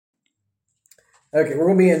Okay, we're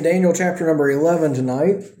going to be in Daniel chapter number 11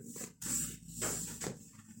 tonight.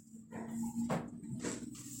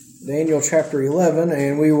 Daniel chapter 11,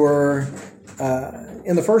 and we were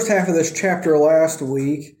in the first half of this chapter last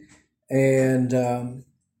week, and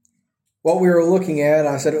what we were looking at,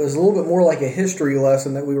 I said it was a little bit more like a history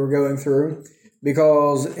lesson that we were going through,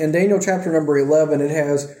 because in Daniel chapter number 11, it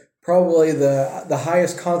has probably the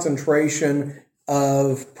highest concentration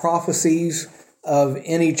of prophecies of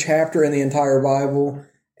any chapter in the entire Bible,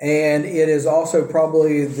 and it is also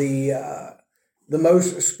probably the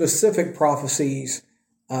most specific prophecies,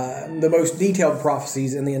 the most detailed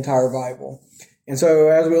prophecies in the entire Bible. And so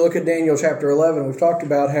as we look at Daniel chapter 11, we've talked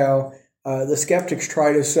about how the skeptics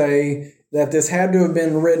try to say that this had to have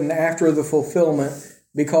been written after the fulfillment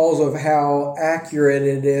because of how accurate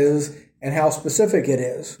it is and how specific it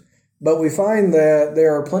is. But we find that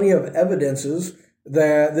there are plenty of evidences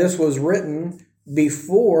that this was written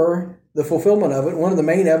before the fulfillment of it. One of the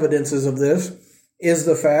main evidences of this is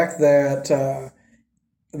the fact that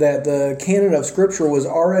that the canon of Scripture was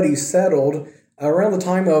already settled around the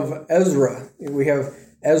time of Ezra. We have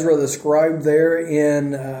Ezra the scribe there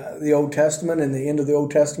in the Old Testament, in the end of the Old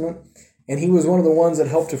Testament, and he was one of the ones that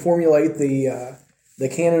helped to formulate the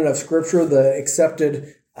canon of Scripture, the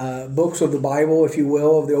accepted books of the Bible, if you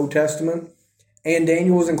will, of the Old Testament, and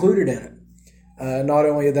Daniel was included in it. Not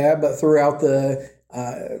only that, but throughout the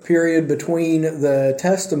period between the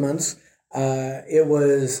Testaments, it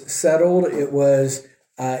was settled. It was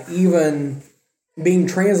even being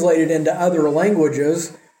translated into other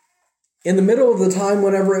languages in the middle of the time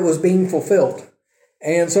whenever it was being fulfilled.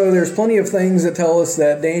 And so there's plenty of things that tell us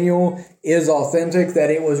that Daniel is authentic, that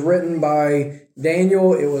it was written by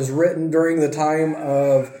Daniel, it was written during the time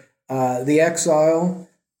of the exile.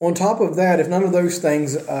 On top of that, if none of those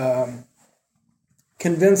things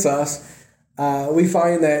convince us, we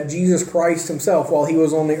find that Jesus Christ himself, while he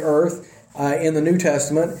was on the earth in the New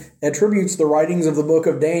Testament, attributes the writings of the book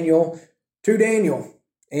of Daniel to Daniel.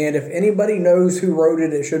 And if anybody knows who wrote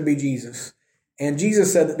it, it should be Jesus. And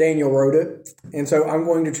Jesus said that Daniel wrote it, and so I'm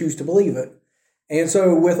going to choose to believe it. And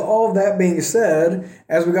so with all of that being said,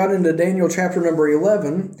 as we got into Daniel chapter number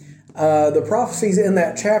 11, the prophecies in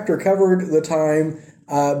that chapter covered the time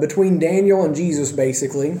between Daniel and Jesus,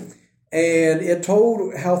 basically. And it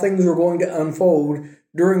told how things were going to unfold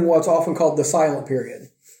during what's often called the silent period.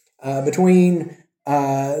 Between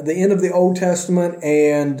the end of the Old Testament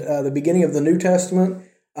and the beginning of the New Testament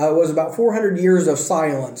was about 400 years of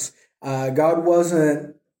silence. God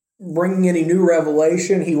wasn't bringing any new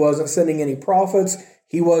revelation. He wasn't sending any prophets.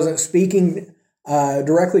 He wasn't speaking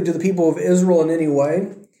directly to the people of Israel in any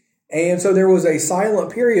way. And so there was a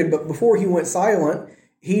silent period, but before he went silent,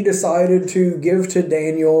 he decided to give to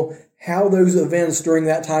Daniel how those events during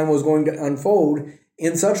that time was going to unfold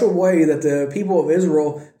in such a way that the people of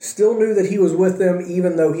Israel still knew that he was with them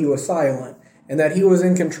even though he was silent, and that he was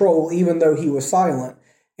in control even though he was silent.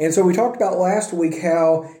 And so we talked about last week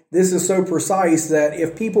how this is so precise that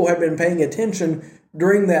if people had been paying attention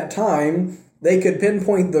during that time, they could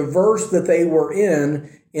pinpoint the verse that they were in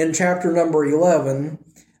chapter number 11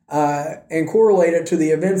 and correlate it to the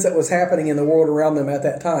events that was happening in the world around them at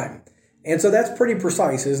that time. And so that's pretty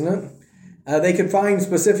precise, isn't it? They could find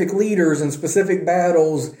specific leaders and specific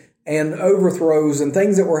battles and overthrows and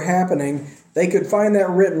things that were happening. They could find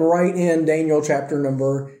that written right in Daniel chapter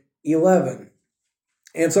number 11.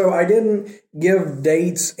 And so I didn't give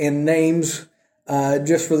dates and names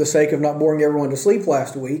just for the sake of not boring everyone to sleep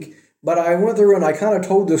last week, but I went through and I kind of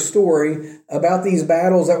told the story about these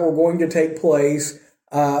battles that were going to take place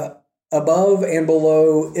above and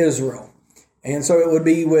below Israel. And so it would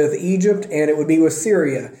be with Egypt and it would be with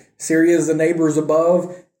Syria. Syria is the neighbors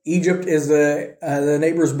above. Egypt is the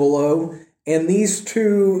neighbors below. And these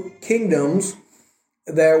two kingdoms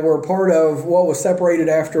that were part of what was separated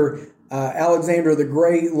after Alexander the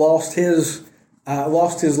Great lost his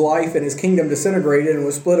life and his kingdom disintegrated and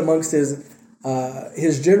was split amongst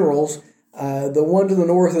his generals. The one to the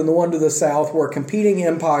north and the one to the south were competing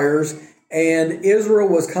empires, and Israel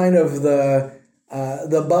was kind of the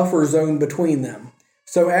buffer zone between them.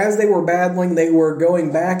 So as they were battling, they were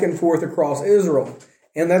going back and forth across Israel.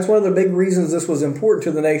 And that's one of the big reasons this was important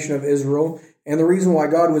to the nation of Israel. And the reason why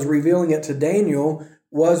God was revealing it to Daniel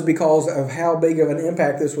was because of how big of an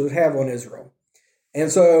impact this would have on Israel.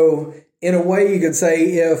 And so, in a way, you could say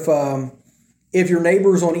if your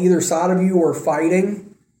neighbors on either side of you were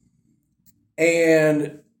fighting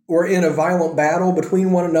and were in a violent battle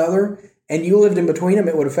between one another, and you lived in between them,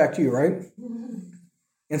 it would affect you, right?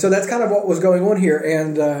 And so that's kind of what was going on here.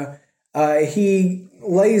 And he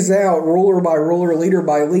lays out ruler by ruler, leader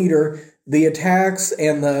by leader, the attacks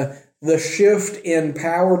and the the shift in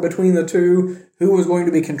power between the two, who was going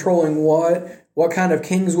to be controlling what kind of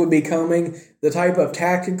kings would be coming, the type of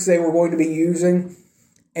tactics they were going to be using,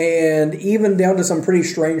 and even down to some pretty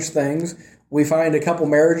strange things. We find a couple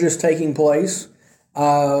marriages taking place.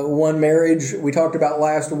 One marriage we talked about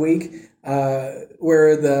last week,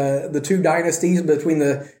 where the two dynasties between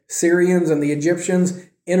the Syrians and the Egyptians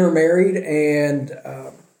intermarried, and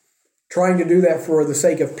trying to do that for the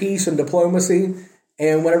sake of peace and diplomacy.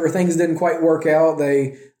 And whenever things didn't quite work out,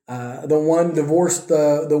 the one divorced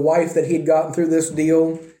the wife that he'd gotten through this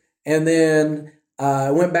deal, and then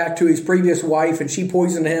went back to his previous wife, and she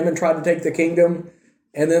poisoned him and tried to take the kingdom.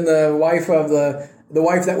 And then the wife of the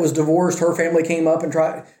wife that was divorced, her family came up and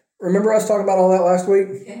tried. Remember us talking about all that last week?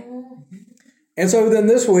 Yeah. And so then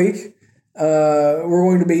this week, we're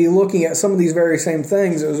going to be looking at some of these very same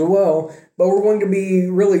things as well, but we're going to be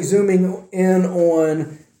really zooming in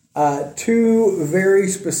on two very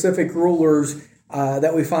specific rulers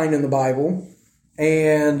that we find in the Bible.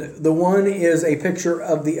 And the one is a picture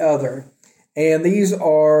of the other. And these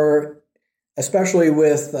are, especially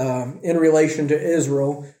with in relation to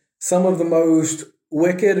Israel, some of the most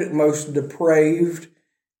wicked, most depraved,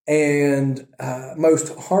 and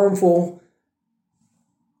most harmful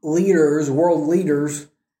leaders, world leaders,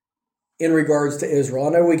 in regards to Israel. I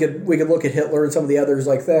know we could look at Hitler and some of the others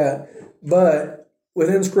like that, but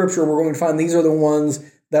within Scripture, we're going to find these are the ones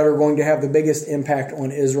that are going to have the biggest impact on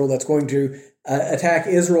Israel, that's going to attack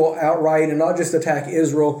Israel outright, and not just attack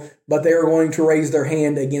Israel, but they are going to raise their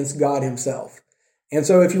hand against God himself. And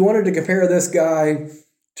so if you wanted to compare this guy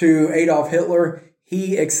to Adolf Hitler,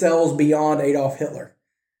 he excels beyond Adolf Hitler.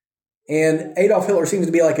 And Adolf Hitler seems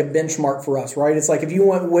to be like a benchmark for us, right? It's like if you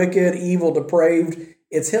want wicked, evil, depraved,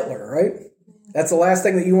 it's Hitler, right? That's the last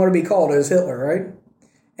thing that you want to be called is Hitler, right?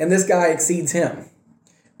 And this guy exceeds him.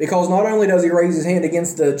 Because not only does he raise his hand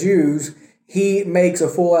against the Jews, he makes a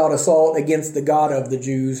full-out assault against the God of the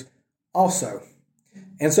Jews also.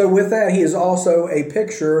 And so with that, he is also a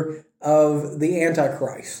picture of the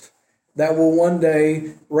Antichrist that will one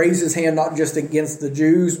day raise his hand not just against the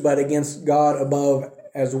Jews, but against God above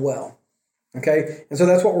as well. Okay? And so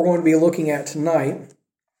that's what we're going to be looking at tonight.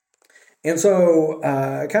 And so,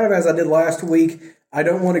 kind of as I did last week, I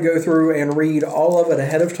don't want to go through and read all of it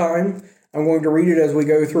ahead of time. I'm going to read it as we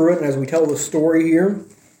go through it and as we tell the story here.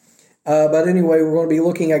 But anyway, we're going to be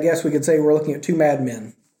looking, I guess we could say we're looking at two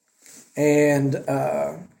madmen. And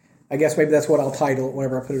I guess maybe that's what I'll title it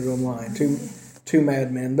whenever I put it online, two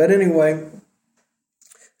madmen. But anyway,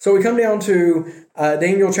 so we come down to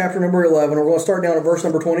Daniel chapter number 11. We're going to start down at verse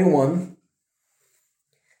number 21.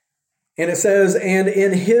 And it says, "And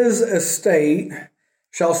in his estate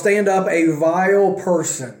shall stand up a vile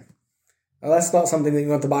person." Now, that's not something that you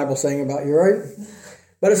want the Bible saying about you, right?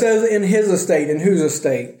 But it says, in his estate. In whose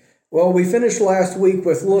estate? Well, we finished last week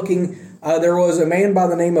with looking, there was a man by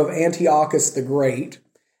the name of Antiochus the Great,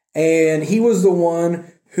 and he was the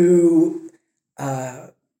one who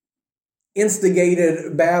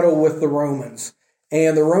instigated battle with the Romans.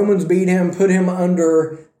 And the Romans beat him, put him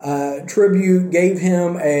under tribute, gave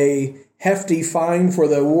him a hefty fine for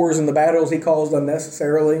the wars and the battles he caused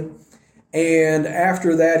unnecessarily. And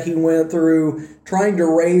after that, he went through trying to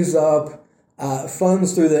raise up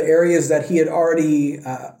funds through the areas that he had already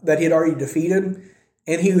defeated.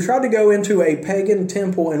 And he tried to go into a pagan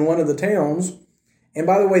temple in one of the towns. And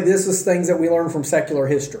by the way, this is things that we learn from secular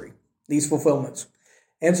history, these fulfillments.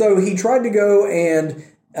 And so he tried to go and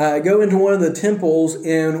go into one of the temples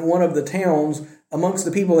in one of the towns amongst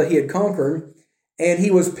the people that he had conquered. And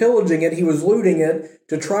he was pillaging it, he was looting it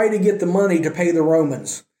to try to get the money to pay the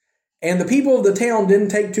Romans. And the people of the town didn't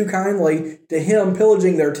take too kindly to him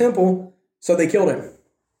pillaging their temple, so they killed him.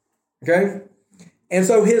 Okay? And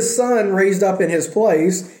so his son raised up in his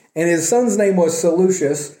place, and his son's name was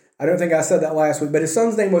Seleucus. I don't think I said that last week, but his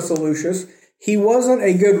son's name was Seleucus. He wasn't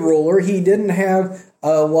a good ruler. He didn't have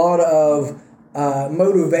a lot of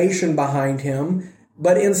motivation behind him,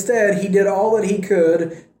 but instead he did all that he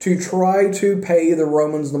could to try to pay the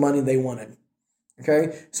Romans the money they wanted.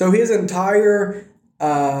 Okay? So his entire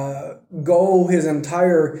goal, his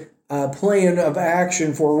entire plan of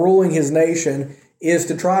action for ruling his nation is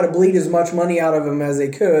to try to bleed as much money out of them as they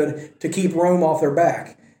could to keep Rome off their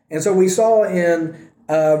back. And so we saw in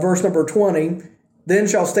verse number 20, "Then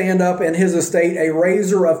shall stand up in his estate a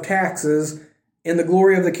raiser of taxes in the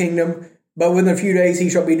glory of the kingdom, but within a few days he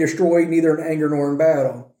shall be destroyed, neither in anger nor in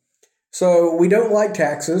battle." So we don't like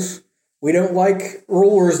taxes. We don't like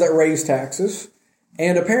rulers that raise taxes.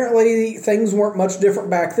 And apparently things weren't much different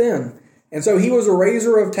back then. And so he was a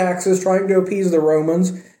raiser of taxes trying to appease the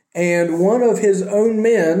Romans. And one of his own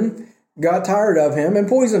men got tired of him and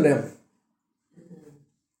poisoned him.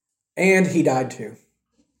 And he died too.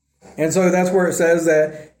 And so that's where it says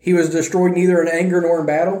that he was destroyed neither in anger nor in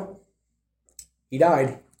battle. He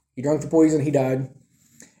died. He drank the poison, he died.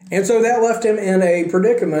 And so that left him in a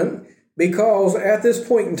predicament because at this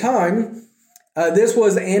point in time, this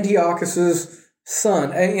was Antiochus's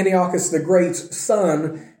son, Antiochus the Great's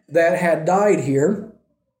son that had died here.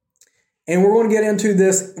 And we're going to get into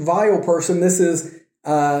this vile person. This is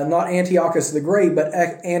not Antiochus the Great, but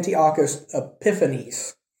Antiochus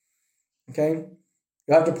Epiphanes. Okay?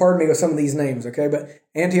 You'll have to pardon me with some of these names, okay? But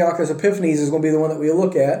Antiochus Epiphanes is going to be the one that we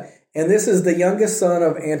look at. And this is the youngest son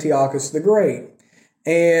of Antiochus the Great.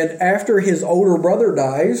 And after his older brother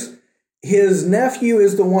dies, his nephew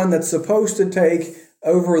is the one that's supposed to take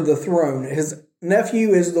over the throne. His nephew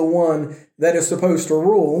is the one that is supposed to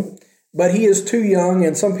rule, but he is too young,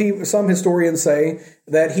 and some historians say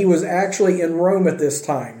that he was actually in Rome at this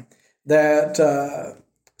time, that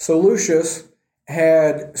Seleucus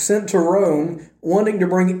had sent to Rome wanting to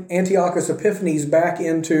bring Antiochus Epiphanes back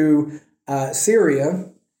into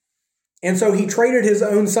Syria, and so he traded his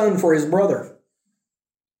own son for his brother.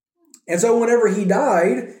 And so whenever he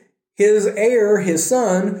died, his heir, his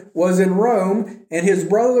son, was in Rome, and his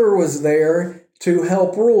brother was there to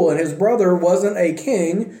help rule. And his brother wasn't a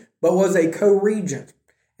king, but was a co-regent.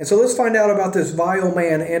 And so let's find out about this vile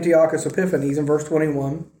man, Antiochus Epiphanes, in verse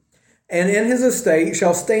 21. And in his estate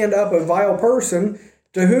shall stand up a vile person,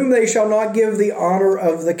 to whom they shall not give the honor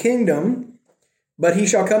of the kingdom, but he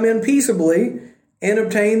shall come in peaceably and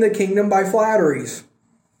obtain the kingdom by flatteries.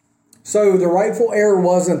 So the rightful heir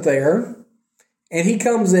wasn't there. And he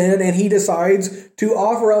comes in and he decides to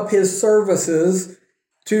offer up his services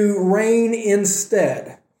to reign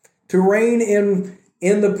instead, to reign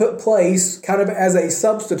in the place kind of as a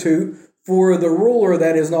substitute for the ruler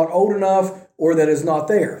that is not old enough or that is not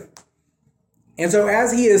there. And so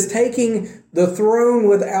as he is taking the throne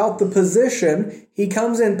without the position, he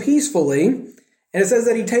comes in peacefully, and it says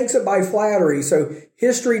that he takes it by flattery. So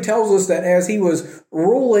history tells us that as he was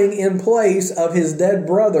ruling in place of his dead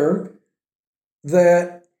brother,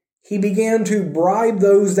 that he began to bribe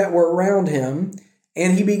those that were around him,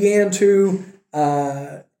 and he began to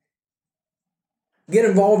get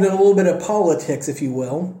involved in a little bit of politics, if you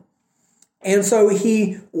will. And so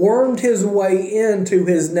he wormed his way into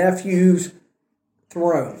his nephew's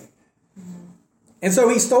throne. And so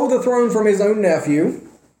he stole the throne from his own nephew,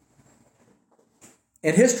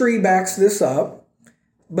 and history backs this up.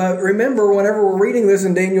 But remember, whenever we're reading this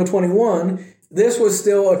in Daniel 21, this was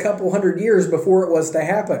still a couple hundred years before it was to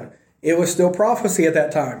happen. It was still prophecy at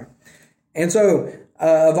that time. And so,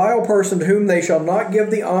 a vile person to whom they shall not give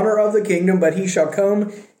the honor of the kingdom, but he shall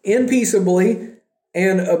come in peaceably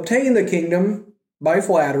and obtain the kingdom by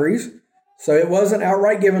flatteries. So it wasn't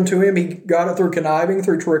outright given to him. He got it through conniving,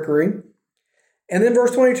 through trickery. And then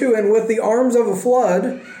verse 22, and with the arms of a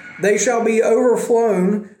flood, they shall be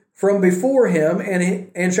overflown from before him,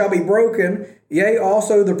 and shall be broken, yea,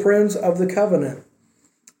 also the prince of the covenant.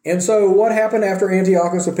 And so what happened after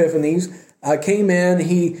Antiochus Epiphanes came in?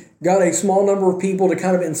 He got a small number of people to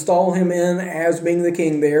kind of install him in as being the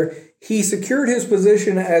king there. He secured his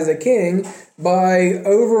position as a king by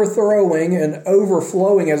overthrowing and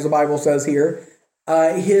overflowing, as the Bible says here,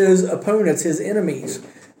 his opponents, his enemies.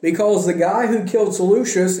 Because the guy who killed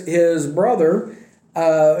Seleucus, his brother,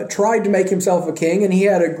 tried to make himself a king, and he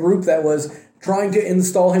had a group that was trying to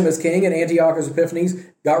install him as king, and Antiochus Epiphanes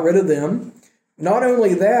got rid of them. Not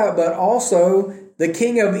only that, but also the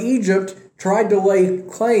king of Egypt tried to lay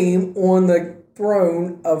claim on the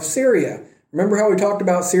throne of Syria. Remember how we talked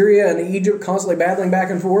about Syria and Egypt constantly battling back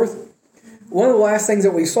and forth? One of the last things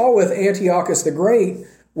that we saw with Antiochus the Great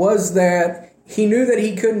was that he knew that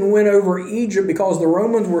he couldn't win over Egypt because the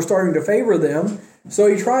Romans were starting to favor them, so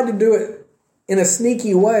he tried to do it in a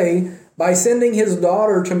sneaky way by sending his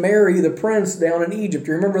daughter to marry the prince down in Egypt.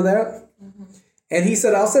 You remember that? Mm-hmm. And he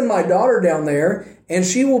said, I'll send my daughter down there, and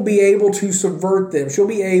she will be able to subvert them. She'll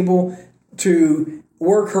be able to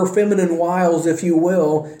work her feminine wiles, if you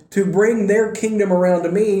will, to bring their kingdom around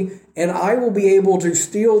to me, and I will be able to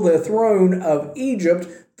steal the throne of Egypt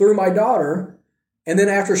through my daughter. And then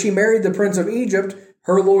after she married the prince of Egypt,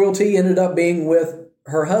 her loyalty ended up being with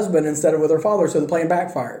her husband instead of with her father, so the plan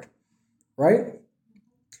backfired. Right?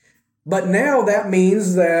 But now that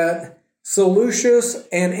means that Seleucus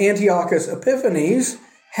and Antiochus Epiphanes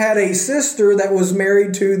had a sister that was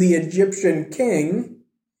married to the Egyptian king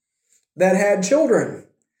that had children.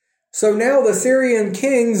 So now the Syrian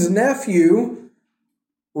king's nephew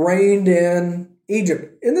reigned in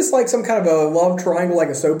Egypt. Isn't this like some kind of a love triangle, like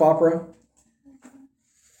a soap opera?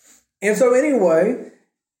 And so anyway,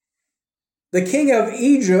 The king of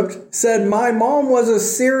Egypt said, my mom was a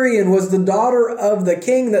Syrian, was the daughter of the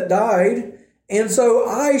king that died, and so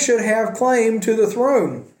I should have claim to the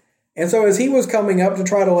throne. And so as he was coming up to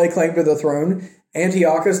try to lay claim to the throne,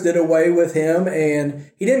 Antiochus did away with him,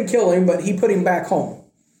 and he didn't kill him, but he put him back home.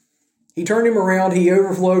 He turned him around, he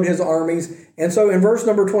overflowed his armies. And so in verse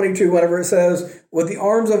number 22, whenever it says, with the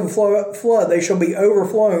arms of a flood they shall be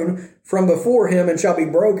overflown from before him and shall be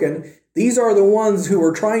broken. These are the ones who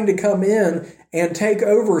were trying to come in and take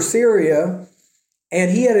over Syria.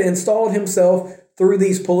 And he had installed himself through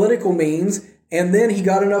these political means. And then he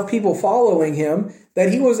got enough people following him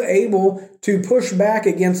that he was able to push back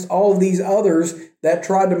against all of these others that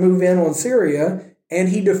tried to move in on Syria. And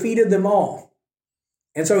he defeated them all.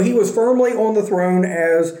 And so he was firmly on the throne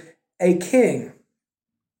as a king.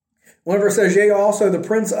 Whenever it says, yea, also the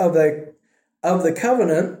prince of the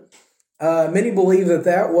covenant, many believe that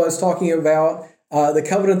that was talking about the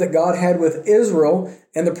covenant that God had with Israel.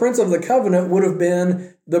 And the prince of the covenant would have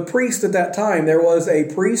been the priest at that time. There was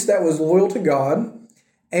a priest that was loyal to God.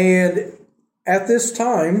 And at this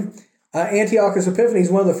time, Antiochus Epiphanes,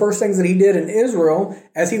 one of the first things that he did in Israel,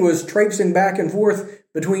 as he was traipsing back and forth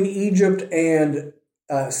between Egypt and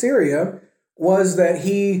Syria, was that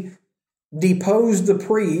he deposed the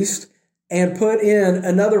priest and put in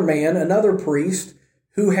another man, another priest,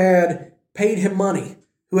 who had paid him money,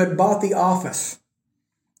 who had bought the office,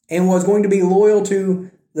 and was going to be loyal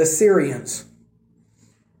to the Syrians.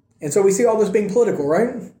 And so we see all this being political,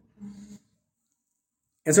 right?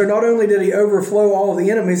 And so not only did he overflow all of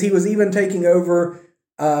the enemies, he was even taking over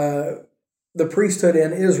the priesthood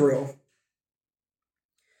in Israel.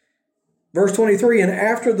 Verse 23, and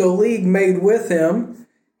after the league made with him,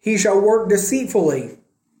 he shall work deceitfully.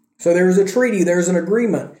 So there's a treaty, there's an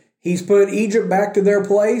agreement. He's put Egypt back to their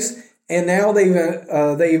place, and now they've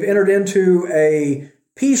entered into a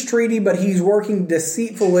peace treaty, but he's working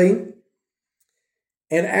deceitfully.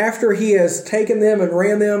 And after he has taken them and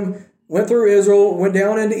ran them, went through Israel, went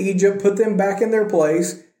down into Egypt, put them back in their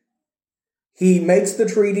place, he makes the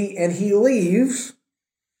treaty and he leaves.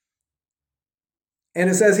 And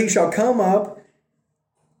it says, he shall come up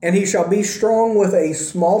and he shall be strong with a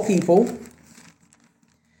small people,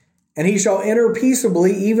 and he shall enter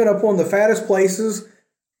peaceably even upon the fattest places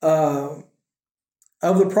of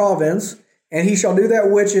the province, and he shall do that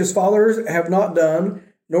which his fathers have not done,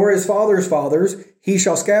 nor his fathers' fathers. He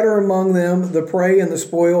shall scatter among them the prey and the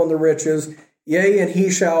spoil and the riches. Yea, and he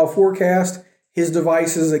shall forecast his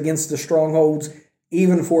devices against the strongholds,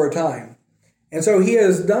 even for a time. And so he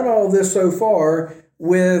has done all this so far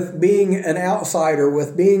with being an outsider,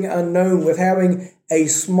 with being unknown, with having a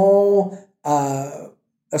small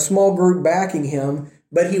group backing him.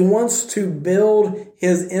 But he wants to build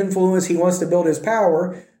his influence. He wants to build his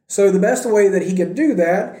power. So the best way that he could do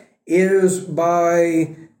that is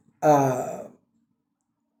by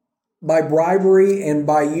bribery and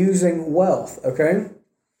by using wealth, okay?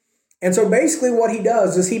 And so basically what he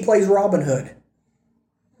does is he plays Robin Hood.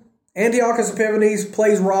 Antiochus Epiphanes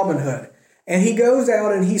plays Robin Hood. And he goes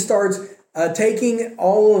out and he starts taking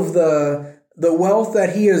all of the wealth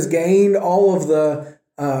that he has gained, all of the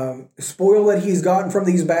spoil that he's gotten from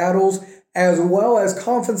these battles, as well as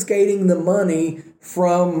confiscating the money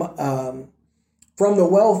from the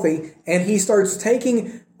wealthy. And he starts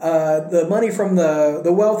taking the money from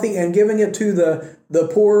the wealthy and giving it to the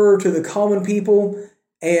poorer, to the common people,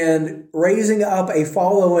 and raising up a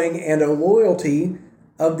following and a loyalty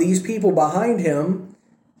of these people behind him.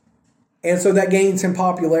 And so that gains him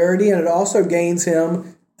popularity, and it also gains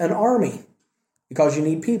him an army, because you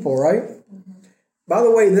need people, right? Mm-hmm. By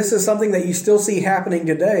the way, this is something that you still see happening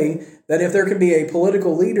today, that if there can be a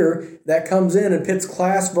political leader that comes in and pits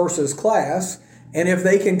class versus class, and if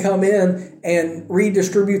they can come in and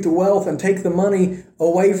redistribute the wealth and take the money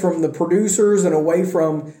away from the producers and away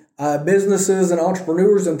from businesses and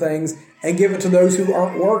entrepreneurs and things and give it to those who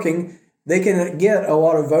aren't working, they can get a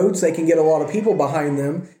lot of votes, they can get a lot of people behind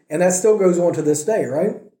them, and that still goes on to this day,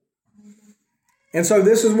 right? And so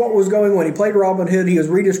this is what was going on. He played Robin Hood, he was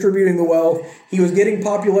redistributing the wealth, he was getting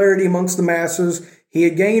popularity amongst the masses, he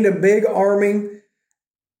had gained a big army.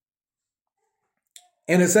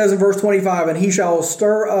 And it says in verse 25, and he shall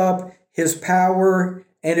stir up his power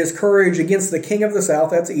and his courage against the king of the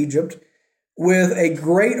south, that's Egypt, with a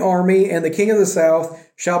great army, and the king of the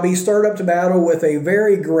south shall be stirred up to battle with a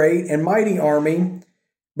very great and mighty army,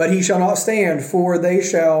 but he shall not stand, for they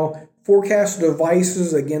shall forecast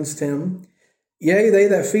devices against him. Yea, they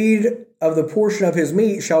that feed of the portion of his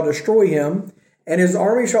meat shall destroy him, and his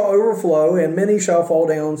army shall overflow, and many shall fall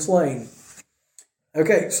down slain.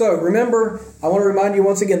 Okay, so remember, I want to remind you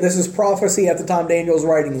once again, this is prophecy at the time Daniel is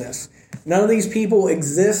writing this. None of these people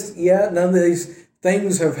exist yet. None of these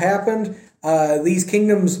things have happened. These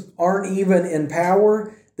kingdoms aren't even in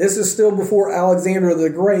power. This is still before Alexander the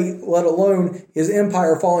Great, let alone his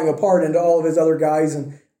empire falling apart into all of his other guys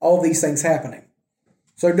and all of these things happening.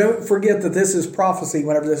 So don't forget that this is prophecy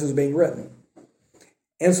whenever this is being written.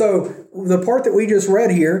 And so the part that we just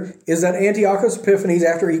read here is that Antiochus Epiphanes,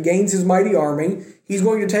 after he gains his mighty army, he's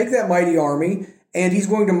going to take that mighty army and he's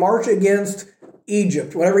going to march against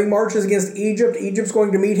Egypt. Whenever he marches against Egypt, Egypt's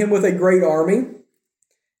going to meet him with a great army.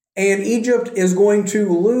 And Egypt is going to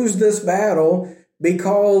lose this battle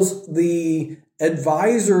because the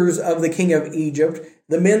advisors of the king of Egypt,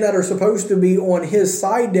 the men that are supposed to be on his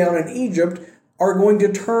side down in Egypt, are going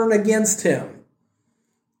to turn against him.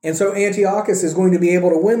 And so Antiochus is going to be able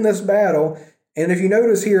to win this battle. And if you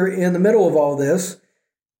notice here in the middle of all this,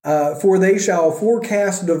 for they shall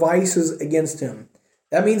forecast devices against him.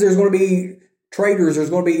 That means there's going to be traitors, there's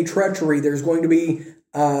going to be treachery, there's going to be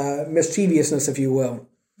mischievousness, if you will.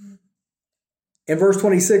 In verse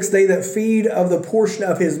 26, they that feed of the portion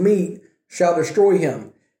of his meat shall destroy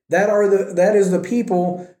him. That is the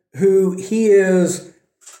people who he is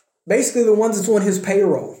basically the ones that's on his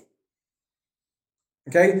payroll.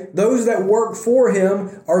 Okay? Those that work for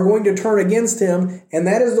him are going to turn against him, and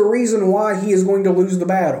that is the reason why he is going to lose the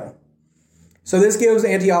battle. So this gives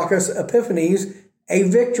Antiochus Epiphanes a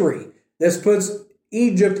victory. This puts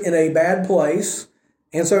Egypt in a bad place.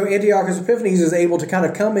 And so Antiochus Epiphanes is able to kind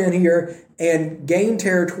of come in here and gain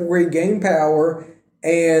territory, gain power,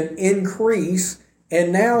 and increase.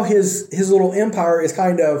 And now his little empire is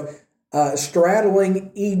kind of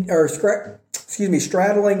straddling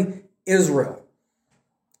Israel.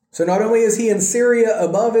 So not only is he in Syria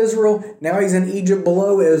above Israel, now he's in Egypt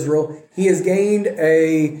below Israel. He has gained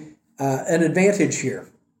an advantage here.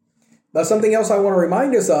 But something else I want to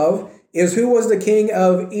remind us of is who was the king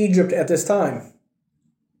of Egypt at this time?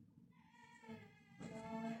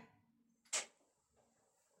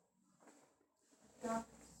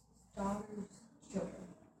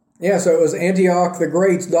 Yeah, so it was Antioch the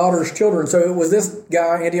Great's daughter's children. So it was this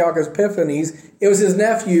guy, Antiochus Epiphanes. It was his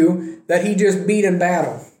nephew that he just beat in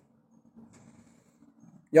battle.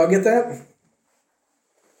 Y'all get that?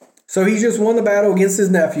 So he just won the battle against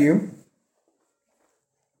his nephew.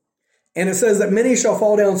 And it says that many shall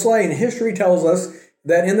fall down slain. History tells us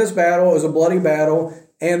that in this battle, it was a bloody battle,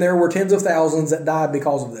 and there were tens of thousands that died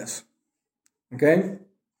because of this. Okay?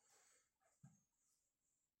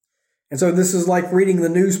 And so this is like reading the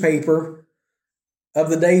newspaper of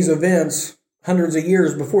the day's events hundreds of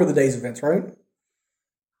years before the day's events, right?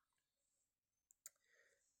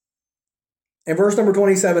 In verse number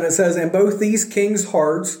 27, it says, and both these kings'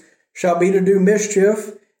 hearts shall be to do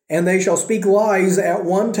mischief, and they shall speak lies at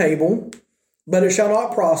one table, but it shall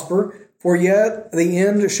not prosper, for yet the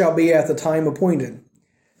end shall be at the time appointed.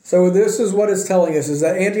 So this is what it's telling us, is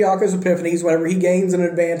that Antiochus Epiphanes, whenever he gains an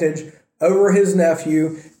advantage over his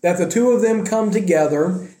nephew, that the two of them come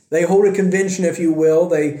together, they hold a convention, if you will,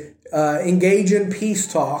 they engage in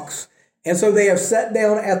peace talks, and so they have sat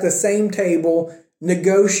down at the same table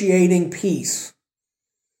negotiating peace.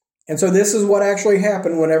 And so this is what actually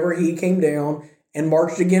happened whenever he came down and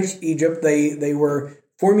marched against Egypt. They were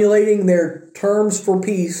formulating their terms for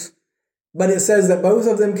peace, but it says that both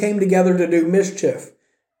of them came together to do mischief.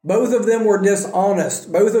 Both of them were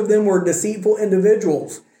dishonest. Both of them were deceitful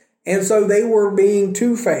individuals. And so they were being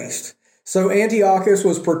two-faced. So Antiochus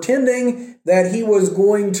was pretending that he was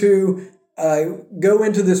going to go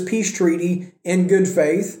into this peace treaty in good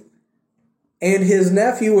faith. And his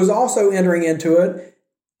nephew was also entering into it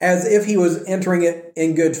as if he was entering it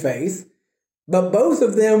in good faith. But both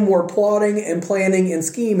of them were plotting and planning and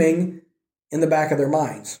scheming in the back of their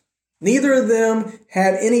minds. Neither of them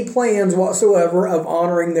had any plans whatsoever of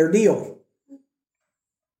honoring their deal.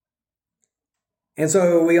 And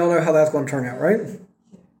so we all know how that's going to turn out, right?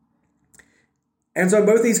 And so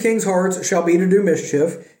both these kings' hearts shall be to do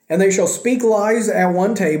mischief, and they shall speak lies at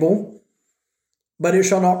one table, but it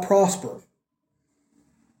shall not prosper.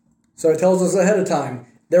 So it tells us ahead of time.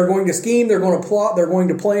 They're going to scheme, they're going to plot, they're going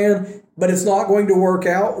to plan, but it's not going to work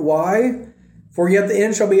out. Why? For yet the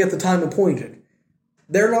end shall be at the time appointed.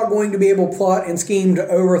 They're not going to be able to plot and scheme to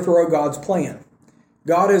overthrow God's plan.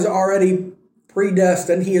 God is already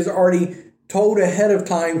predestined. He has already told ahead of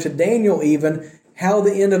time to Daniel even how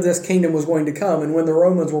the end of this kingdom was going to come and when the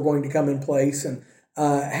Romans were going to come in place and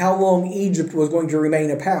how long Egypt was going to remain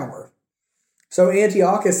a power. So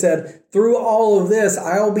Antiochus said, through all of this,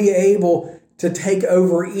 I'll be able to take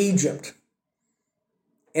over Egypt.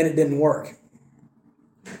 And it didn't work.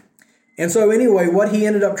 And so anyway, what he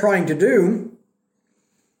ended up trying to do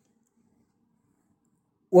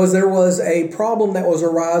was there was a problem that was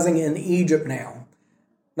arising in Egypt now.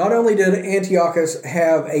 Not only did Antiochus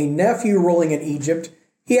have a nephew ruling in Egypt,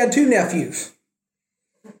 he had two nephews.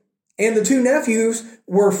 And the two nephews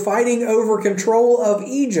were fighting over control of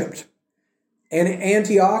Egypt. And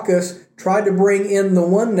Antiochus tried to bring in the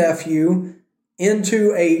one nephew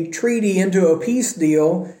into a treaty, into a peace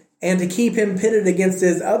deal, and to keep him pitted against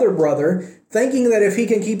his other brother, thinking that if he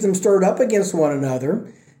can keep them stirred up against one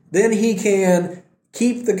another, then he can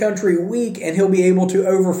keep the country weak and he'll be able to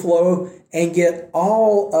overflow and get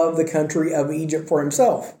all of the country of Egypt for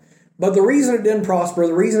himself. But the reason it didn't prosper,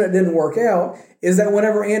 the reason it didn't work out, is that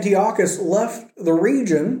whenever Antiochus left the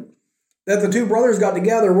region, that the two brothers got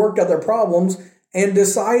together, worked out their problems, and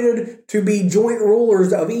decided to be joint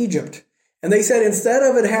rulers of Egypt. And they said, instead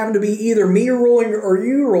of it having to be either me ruling or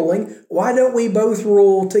you ruling, why don't we both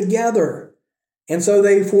rule together? And so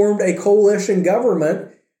they formed a coalition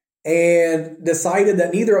government and decided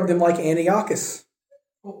that neither of them liked Antiochus.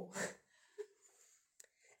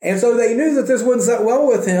 And so they knew that this wouldn't set well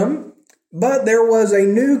with him, but there was a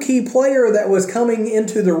new key player that was coming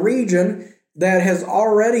into the region that has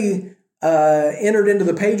already entered into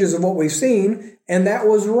the pages of what we've seen, and that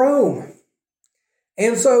was Rome.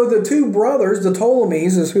 And so the two brothers, the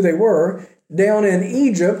Ptolemies is who they were, down in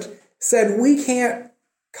Egypt, said, we can't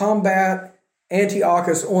combat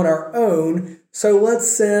Antiochus on our own, so let's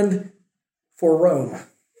send for Rome.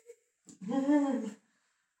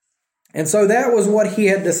 And so that was what he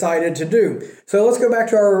had decided to do. So let's go back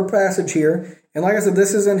to our passage here. And like I said,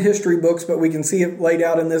 this is in history books, but we can see it laid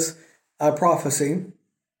out in this prophecy.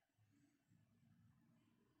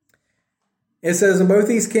 It says, and both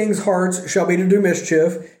these kings' hearts shall be to do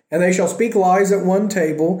mischief, and they shall speak lies at one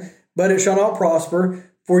table, but it shall not prosper,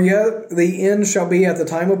 for yet the end shall be at the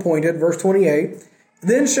time appointed. Verse 28.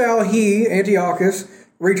 Then shall he, Antiochus,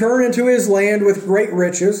 return into his land with great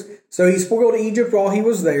riches. So he spoiled Egypt while he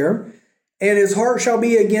was there. And his heart shall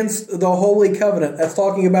be against the holy covenant. That's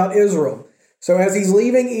talking about Israel. So as he's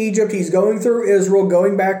leaving Egypt, he's going through Israel,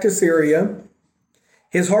 going back to Syria.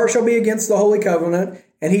 His heart shall be against the holy covenant,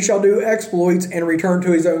 and he shall do exploits and return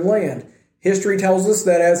to his own land. History tells us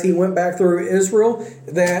that as he went back through Israel,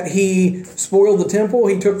 that he spoiled the temple.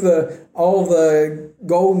 He took all the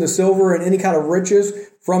gold and the silver and any kind of riches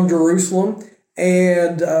from Jerusalem,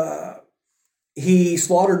 and he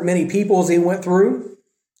slaughtered many people as he went through,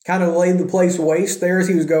 kind of laid the place waste there as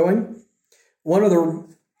he was going. One of the,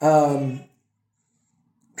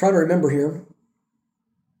 trying to remember here.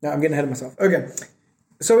 No, I'm getting ahead of myself. Okay.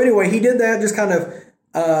 So anyway, he did that, just kind of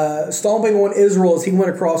stomping on Israel as he went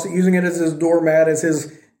across it, using it as his doormat, as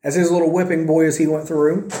his little whipping boy as he went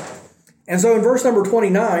through. And so in verse number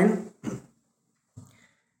 29,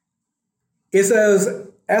 it says,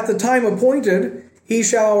 at the time appointed, he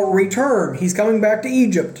shall return. He's coming back to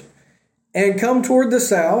Egypt and come toward the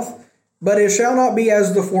south, but it shall not be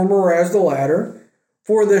as the former or as the latter.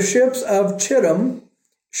 For the ships of Chittim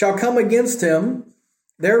shall come against him.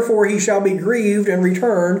 Therefore he shall be grieved and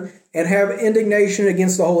return and have indignation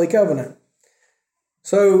against the holy covenant.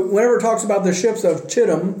 So whenever it talks about the ships of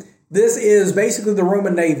Chittim, this is basically the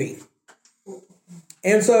Roman Navy.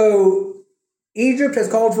 And so Egypt has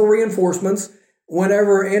called for reinforcements.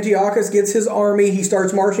 Whenever Antiochus gets his army, he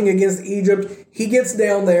starts marching against Egypt. He gets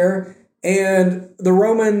down there, and the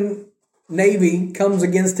Roman Navy comes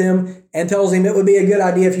against him and tells him it would be a good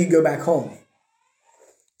idea if you go back home.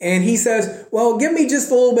 And he says, well, give me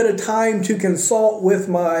just a little bit of time to consult with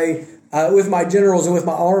my generals and with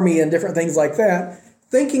my army and different things like that,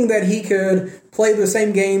 thinking that he could play the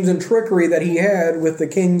same games and trickery that he had with the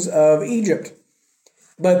kings of Egypt.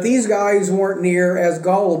 But these guys weren't near as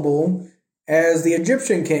gullible as the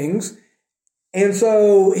Egyptian kings. And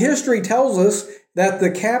so history tells us that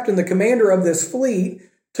the captain, the commander of this fleet,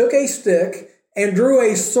 took a stick and drew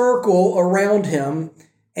a circle around him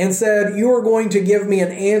and said, you are going to give me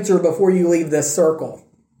an answer before you leave this circle.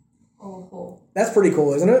 Oh. That's pretty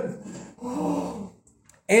cool, isn't it? Oh.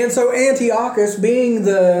 And so Antiochus, being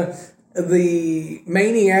the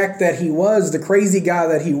maniac that he was, the crazy guy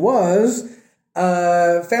that he was,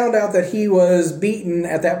 found out that he was beaten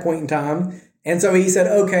at that point in time. And so he said,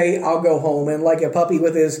 okay, I'll go home. And like a puppy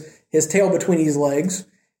with his tail between his legs,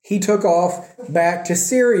 he took off back to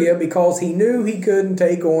Syria because he knew he couldn't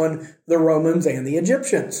take on the Romans and the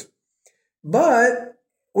Egyptians. But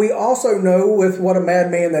we also know with what a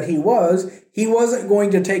madman that he wasn't going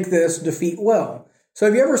to take this defeat well. So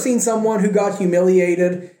have you ever seen someone who got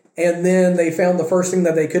humiliated and then they found the first thing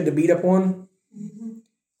that they could to beat up on? Mm-hmm.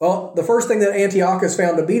 Well, the first thing that Antiochus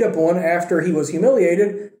found to beat up on after he was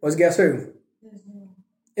humiliated was, guess who? Mm-hmm.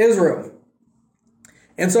 Israel.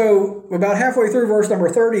 And so about halfway through verse number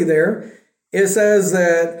 30 there, it says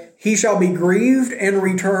that he shall be grieved and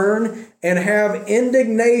return and have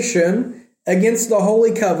indignation against the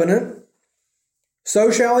holy covenant.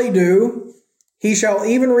 So shall he do. He shall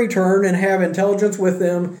even return and have intelligence with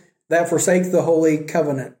them that forsake the holy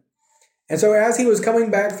covenant. And so as he was coming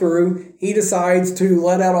back through, he decides to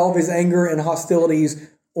let out all of his anger and hostilities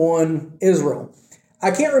on Israel.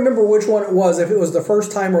 I can't remember which one it was, if it was the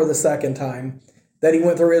first time or the second time that he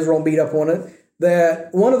went through Israel and beat up on it.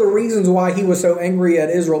 That one of the reasons why he was so angry at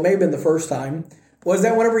Israel, may have been the first time, was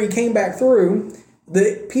that whenever he came back through,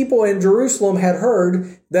 the people in Jerusalem had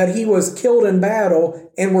heard that he was killed in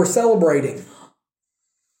battle and were celebrating.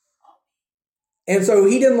 And so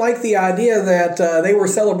he didn't like the idea that they were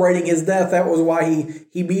celebrating his death. That was why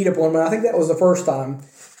he beat up on them. And I think that was the first time.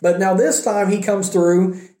 But now this time he comes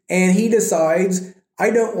through and he decides, I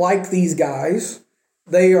don't like these guys.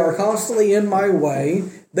 They are constantly in my way.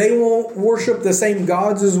 They won't worship the same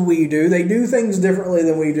gods as we do. They do things differently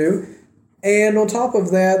than we do. And on top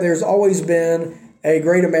of that, there's always been a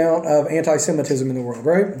great amount of anti-Semitism in the world,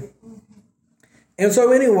 right? And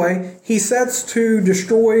so anyway, he sets to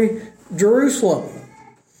destroy Jerusalem.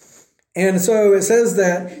 And so it says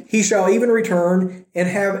that he shall even return and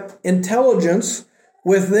have intelligence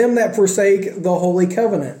with them that forsake the holy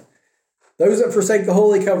covenant. Those that forsake the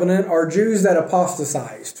holy covenant are Jews that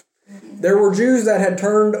apostatized. There were Jews that had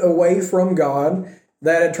turned away from God,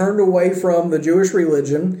 that had turned away from the Jewish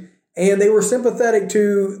religion, and they were sympathetic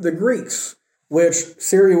to the Greeks, which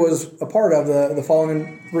Syria was a part of, the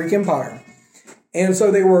fallen Greek Empire. And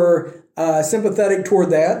so they were sympathetic toward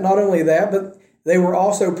that. Not only that, but they were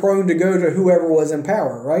also prone to go to whoever was in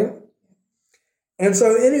power, right? And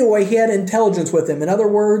so anyway, he had intelligence with them. In other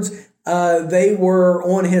words, they were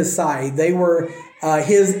on his side. They were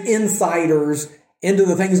his insiders into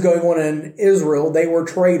the things going on in Israel. They were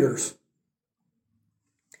traitors.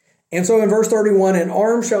 And so in verse 31, an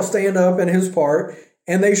arm shall stand up in his part,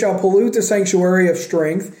 and they shall pollute the sanctuary of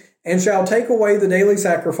strength, and shall take away the daily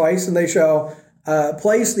sacrifice, and they shall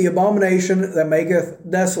place the abomination that maketh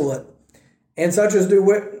desolate. And such as do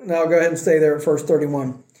wit. Now go ahead and stay there at verse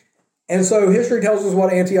 31. And so history tells us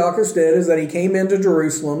what Antiochus did, is that he came into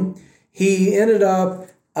Jerusalem. He ended up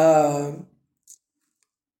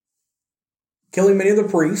killing many of the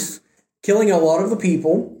priests, killing a lot of the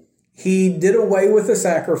people. He did away with the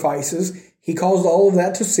sacrifices. He caused all of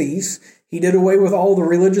that to cease. He did away with all the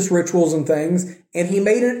religious rituals and things, and he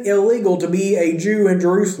made it illegal to be a Jew in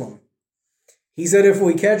Jerusalem. He said, if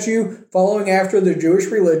we catch you following after the Jewish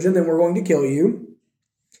religion, then we're going to kill you.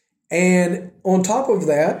 And on top of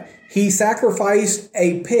that, he sacrificed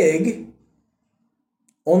a pig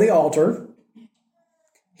on the altar.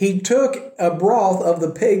 He took a broth of the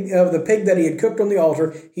pig that he had cooked on the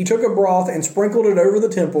altar. He took a broth and sprinkled it over the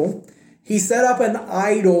temple. He set up an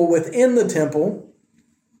idol within the temple,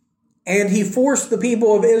 and he forced the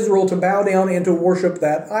people of Israel to bow down and to worship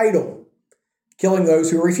that idol, killing those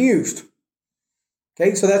who refused.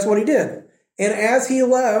 Okay, so that's what he did. And as he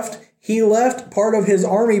left part of his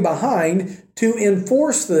army behind to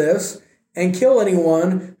enforce this and kill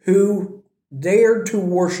anyone who dared to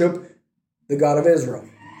worship the God of Israel.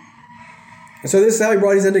 And so this is how he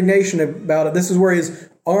brought his indignation about it. This is where his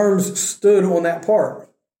arms stood on that part.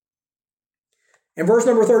 In verse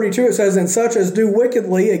number 32, it says, and such as do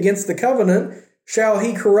wickedly against the covenant shall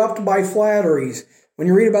he corrupt by flatteries. When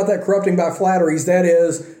you read about that corrupting by flatteries, that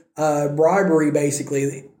is bribery,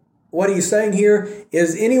 basically. What he's saying here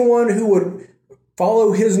is anyone who would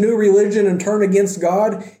follow his new religion and turn against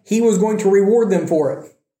God, he was going to reward them for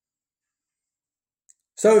it.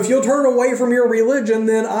 So if you'll turn away from your religion,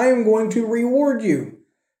 then I am going to reward you.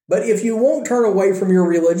 But if you won't turn away from your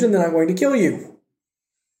religion, then I'm going to kill you.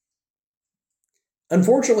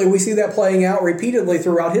 Unfortunately, we see that playing out repeatedly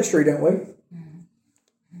throughout history, don't we?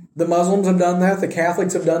 The Muslims have done that. The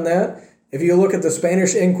Catholics have done that. If you look at the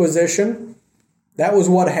Spanish Inquisition, that was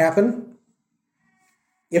what happened.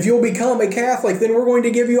 If you'll become a Catholic, then we're going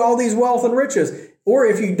to give you all these wealth and riches. Or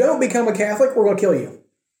if you don't become a Catholic, we're going to kill you.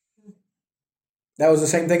 That was the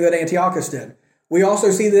same thing that Antiochus did. We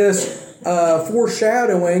also see this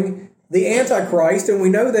foreshadowing the Antichrist, and we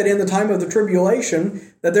know that in the time of the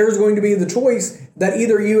tribulation, that there is going to be the choice that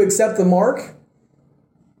either you accept the mark,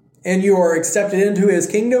 and you are accepted into his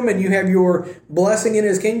kingdom, and you have your blessing in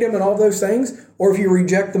his kingdom and all those things, or if you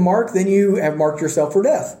reject the mark, then you have marked yourself for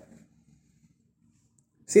death.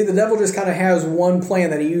 See, the devil just kind of has one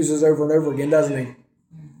plan that he uses over and over again, doesn't he?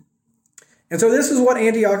 And so this is what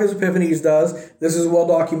Antiochus Epiphanes does. This is well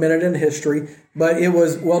documented in history, but it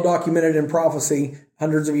was well documented in prophecy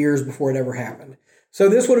hundreds of years before it ever happened. So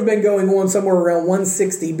this would have been going on somewhere around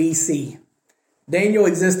 160 BC. Daniel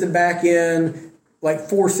existed back in like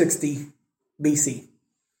 460 BC.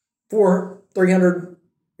 300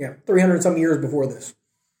 some years before this.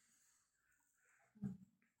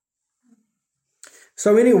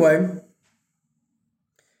 So anyway,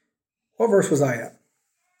 what verse was I at?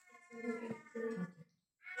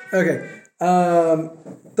 Okay,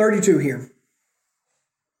 32 here.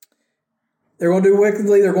 They're going to do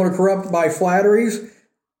wickedly. They're going to corrupt by flatteries.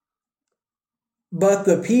 But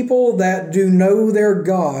the people that do know their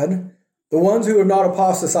God, the ones who have not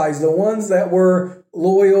apostatized, the ones that were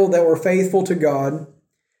loyal, that were faithful to God,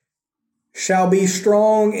 shall be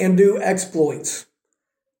strong and do exploits.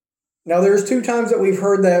 Now, there's 2 times that we've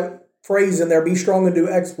heard that phrase in there, be strong and do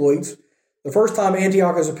exploits. The first time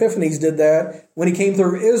Antiochus Epiphanes did that, when he came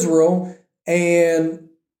through Israel and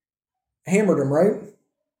hammered them, right?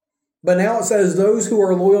 But now it says those who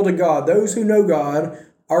are loyal to God, those who know God,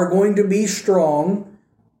 are going to be strong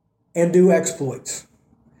and do exploits.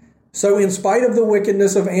 So in spite of the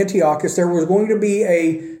wickedness of Antiochus, there was going to be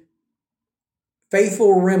a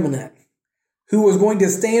faithful remnant who was going to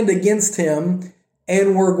stand against him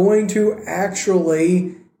and were going to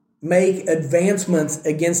actually make advancements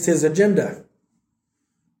against his agenda.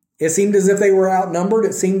 It seemed as if they were outnumbered.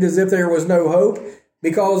 It seemed as if there was no hope.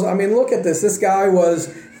 Because, I mean, look at this. This guy was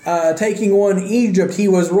taking on Egypt. He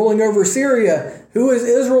was ruling over Syria. Who is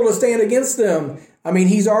Israel to stand against them? I mean,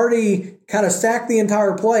 he's already kind of sacked the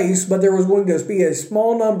entire place, but there was going to be a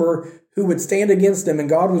small number who would stand against him, and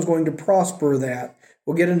God was going to prosper that.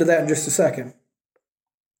 We'll get into that in just a second.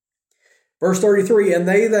 Verse 33, and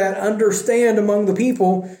they that understand among the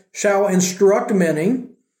people shall instruct many,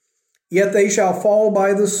 yet they shall fall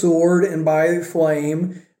by the sword and by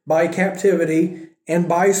flame, by captivity, and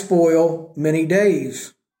by spoil many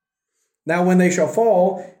days. Now when they shall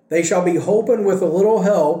fall, they shall be holpen with a little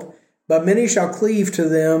help, but many shall cleave to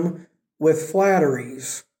them with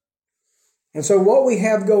flatteries. And so what we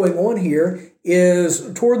have going on here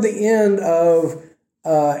is toward the end of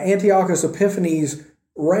Antiochus Epiphanes'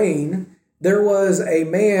 reign, there was a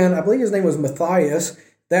man, I believe his name was Matthias,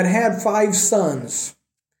 that had 5 sons.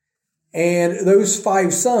 And those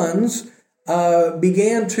 5 sons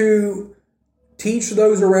began to teach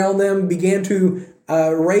those around them, began to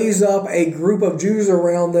raise up a group of Jews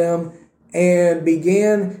around them, and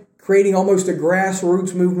began creating almost a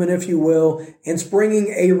grassroots movement, if you will, and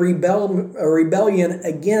springing a rebellion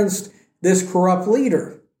against this corrupt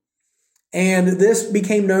leader. And this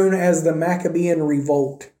became known as the Maccabean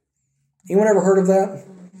Revolt. Anyone ever heard of that?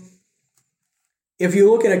 If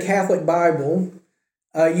you look in a Catholic Bible,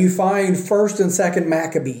 you find 1st and 2nd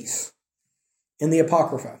Maccabees in the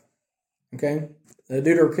Apocrypha. Okay? The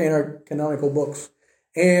Deuterocanonical books.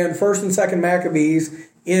 And 1st and 2nd Maccabees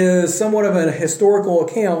is somewhat of a historical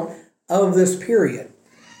account of this period.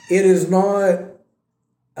 It is not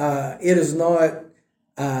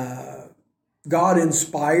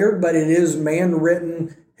God-inspired, but it is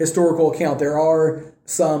man-written historical account. There are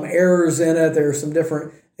some errors in it. There are some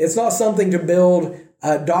different... It's not something to build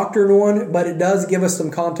doctrine on, but it does give us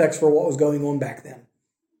some context for what was going on back then.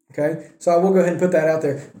 Okay? So I will go ahead and put that out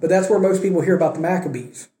there. But that's where most people hear about the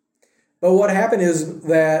Maccabees. But what happened is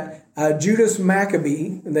that Judas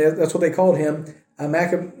Maccabee, that's what they called him,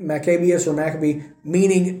 Maccabeus or Maccabee,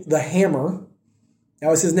 meaning the hammer. That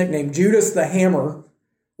was his nickname. Judas the Hammer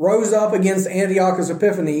rose up against Antiochus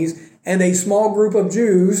Epiphanes and a small group of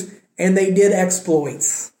Jews, and they did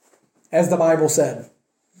exploits, as the Bible said.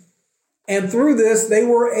 And through this, they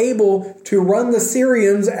were able to run the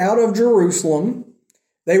Syrians out of Jerusalem.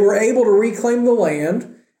 They were able to reclaim the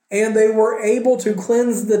land, and they were able to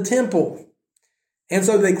cleanse the temple. And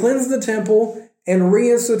so they cleansed the temple and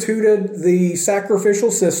reinstituted the sacrificial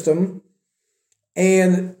system.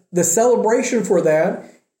 And the celebration for that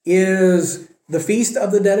is the Feast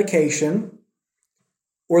of the Dedication,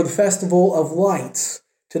 or the Festival of Lights.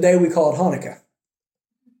 Today we call it Hanukkah.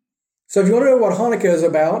 So if you want to know what Hanukkah is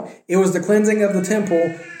about, it was the cleansing of the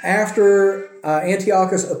temple after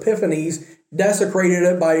Antiochus Epiphanes desecrated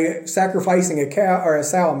it by sacrificing a cow, or a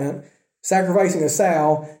sow, sacrificing a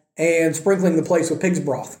sow and sprinkling the place with pig's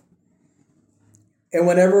broth. And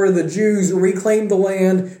whenever the Jews reclaimed the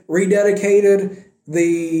land, rededicated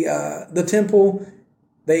the temple,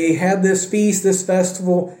 they had this feast, this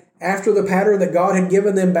festival, after the pattern that God had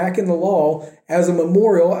given them back in the law as a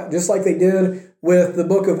memorial, just like they did with the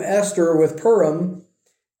book of Esther with Purim.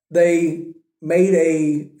 They made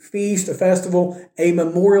a feast, a festival, a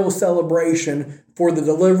memorial celebration for the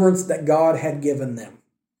deliverance that God had given them.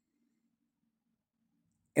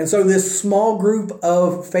 And so this small group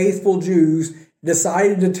of faithful Jews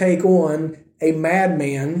decided to take on a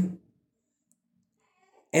madman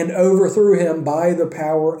and overthrew him by the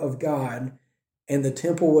power of God, and the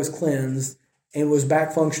temple was cleansed and was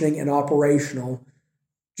back functioning and operational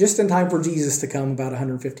just in time for Jesus to come about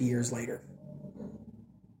 150 years later.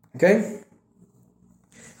 Okay?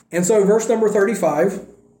 And so verse number 35,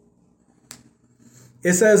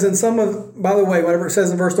 it says in some of, by the way, whenever it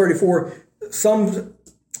says in verse 34, some,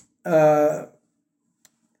 they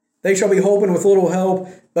shall be holpen with little help,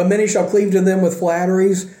 but many shall cleave to them with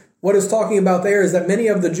flatteries. What it's talking about there is that many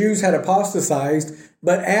of the Jews had apostatized,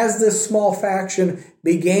 but as this small faction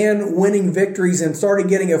began winning victories and started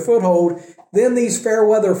getting a foothold, then these fair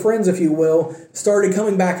weather friends, if you will, started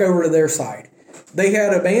coming back over to their side. They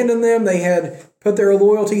had abandoned them, they had put their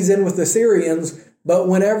loyalties in with the Syrians, but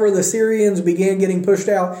whenever the Syrians began getting pushed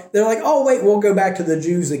out, they're like, oh wait, we'll go back to the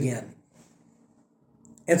Jews again.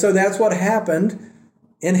 And so that's what happened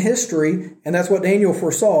in history, and that's what Daniel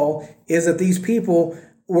foresaw, is that these people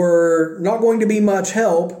were not going to be much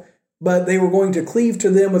help, but they were going to cleave to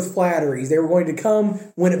them with flatteries. They were going to come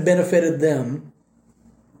when it benefited them.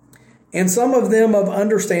 And some of them of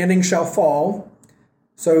understanding shall fall.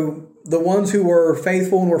 So the ones who were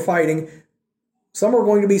faithful and were fighting, some are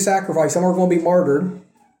going to be sacrificed, some are going to be martyred.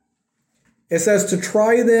 It says to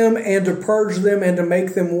try them and to purge them and to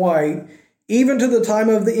make them white, even to the time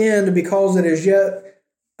of the end, because it is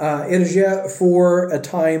yet for a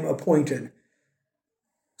time appointed.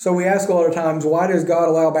 So we ask a lot of times, why does God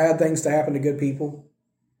allow bad things to happen to good people?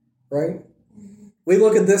 Right? We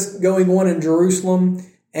look at this going on in Jerusalem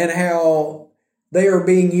and how they are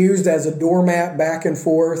being used as a doormat back and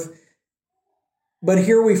forth. But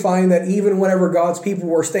here we find that even whenever God's people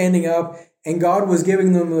were standing up and God was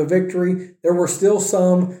giving them the victory, there were still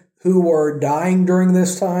some who were dying during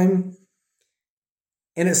this time.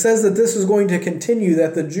 And it says that this is going to continue,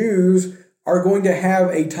 that the Jews are going to have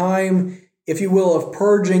a time, if you will, of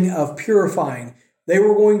purging, of purifying. They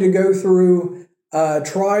were going to go through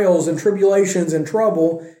trials and tribulations and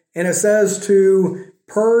trouble, and it says to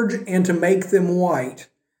purge and to make them white,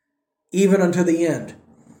 even unto the end.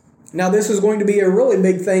 Now, this is going to be a really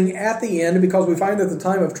big thing at the end, because we find that the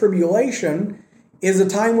time of tribulation is a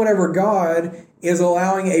time whenever God is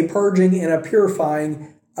allowing a purging and a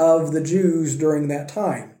purifying of the Jews during that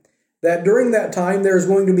time. That during that time, there's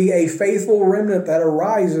going to be a faithful remnant that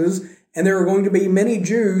arises, and there are going to be many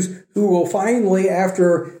Jews who will finally,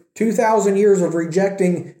 after 2,000 years of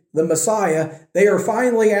rejecting the Messiah, they are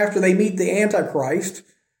finally, after they meet the Antichrist,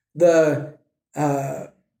 the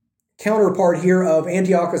counterpart here of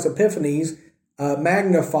Antiochus Epiphanes,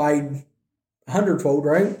 magnified 100-fold,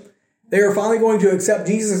 right? They are finally going to accept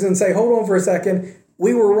Jesus and say, hold on for a second,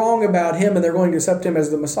 we were wrong about him, and they're going to accept him as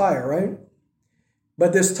the Messiah, right?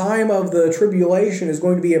 But this time of the tribulation is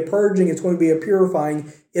going to be a purging, it's going to be a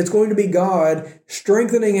purifying, it's going to be God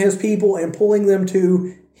strengthening his people and pulling them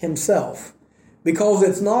to himself. Because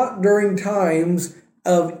it's not during times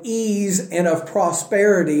of ease and of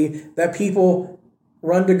prosperity that people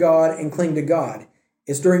run to God and cling to God.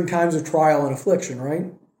 It's during times of trial and affliction, right?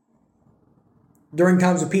 During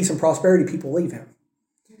times of peace and prosperity, people leave him.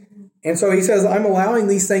 And so he says, I'm allowing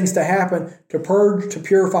these things to happen, to purge, to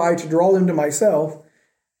purify, to draw them to myself.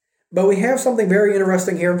 But we have something very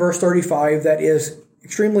interesting here in verse 35 that is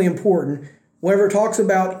extremely important. Whenever it talks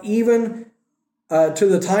about even to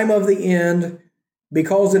the time of the end,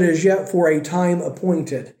 because it is yet for a time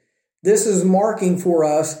appointed. This is marking for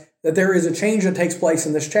us that there is a change that takes place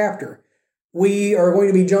in this chapter. We are going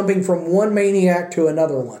to be jumping from one maniac to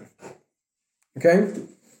another one. Okay?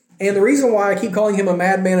 And the reason why I keep calling him a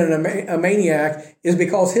madman and a maniac is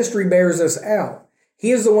because history bears this out.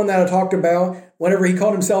 He is the one that I talked about whenever he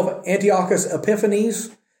called himself Antiochus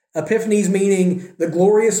Epiphanes. Epiphanes meaning the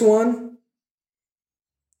glorious one.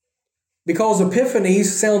 Because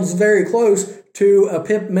Epiphanes sounds very close to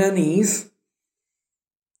Epiphanes.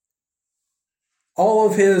 All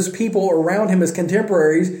of his people around him, his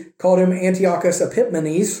contemporaries, called him Antiochus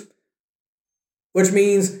Epiphanes, which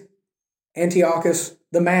means Antiochus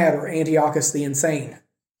the mad or Antiochus the insane.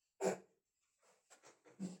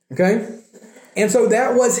 Okay? And so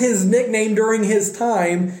that was his nickname during his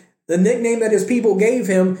time, the nickname that his people gave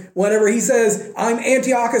him whenever he says, I'm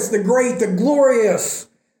Antiochus the Great, the Glorious.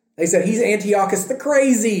 They said, he's Antiochus the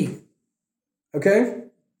Crazy. Okay?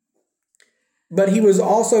 But he was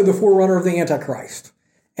also the forerunner of the Antichrist.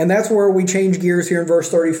 And that's where we change gears here in verse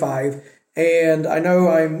 35. And I know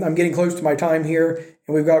I'm getting close to my time here,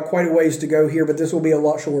 and we've got quite a ways to go here, but this will be a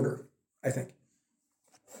lot shorter, I think.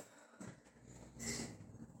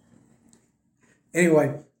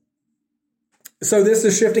 Anyway, so this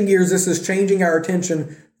is shifting gears. This is changing our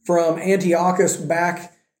attention from Antiochus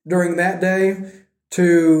back during that day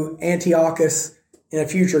to Antiochus in a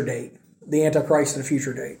future date, the Antichrist in a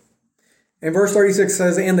future date. And verse 36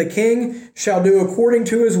 says, "And the king shall do according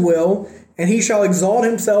to his will, and he shall exalt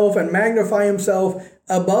himself and magnify himself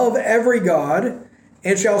above every god,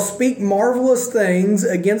 and shall speak marvelous things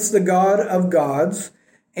against the God of gods,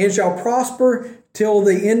 and shall prosper till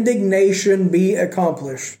the indignation be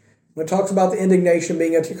accomplished." When it talks about the indignation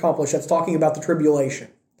being accomplished, that's talking about the tribulation.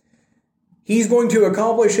 He's going to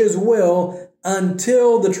accomplish his will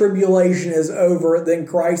until the tribulation is over. Then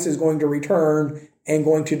Christ is going to return and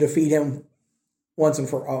going to defeat him once and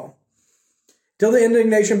for all. Till the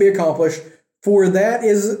indignation be accomplished, for that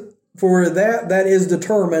is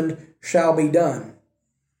determined shall be done.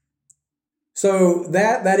 So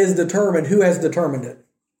that is determined. Who has determined it?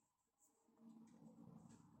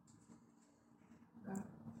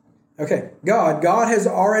 Okay, God. God has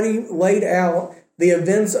already laid out the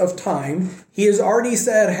events of time. He has already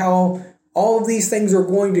said how all of these things are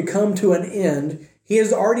going to come to an end. He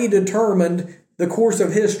has already determined the course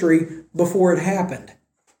of history before it happened.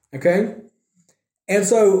 Okay? And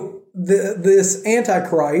so this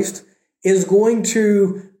Antichrist is going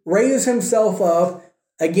to raise himself up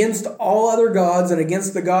against all other gods and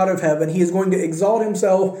against the God of heaven. He is going to exalt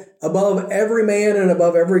himself above every man and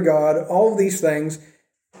above every god, all of these things.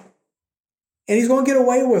 And he's going to get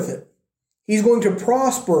away with it. He's going to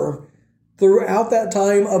prosper throughout that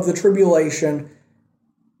time of the tribulation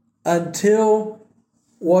until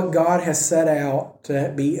what God has set out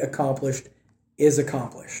to be accomplished is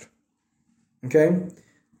accomplished. Okay?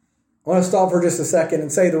 I want to stop for just a second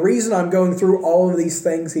and say the reason I'm going through all of these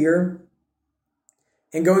things here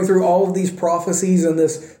and going through all of these prophecies and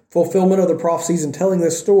this fulfillment of the prophecies and telling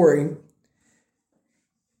this story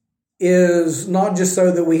is not just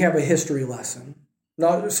so that we have a history lesson,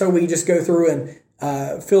 not so we just go through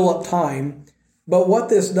and fill up time, but what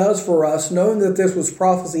this does for us, knowing that this was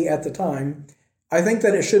prophecy at the time, I think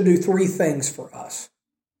that it should do three things for us.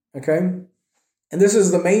 Okay? And this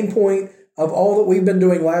is the main point of all that we've been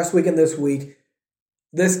doing last week and this week.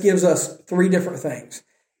 This gives us three different things.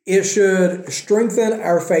 It should strengthen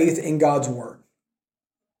our faith in God's word.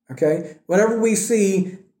 Okay? Whenever we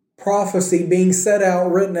see prophecy being set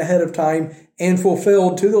out, written ahead of time, and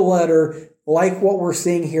fulfilled to the letter, like what we're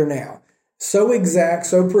seeing here now. So exact,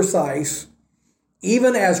 so precise,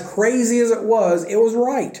 even as crazy as it was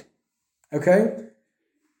right. Okay?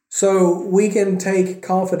 So we can take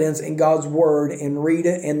confidence in God's word and read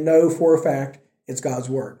it and know for a fact it's God's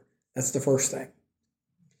word. That's the first thing.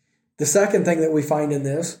 The second thing that we find in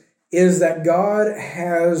this is that God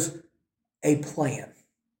has a plan.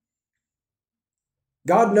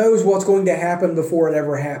 God knows what's going to happen before it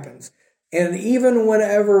ever happens. And even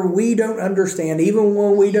whenever we don't understand, even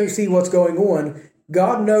when we don't see what's going on,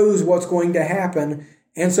 God knows what's going to happen.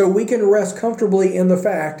 And so we can rest comfortably in the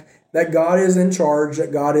fact that God is in charge,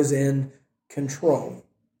 that God is in control.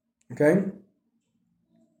 Okay?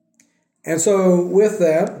 And so with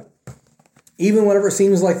that, even whenever it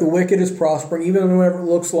seems like the wicked is prospering, even whenever it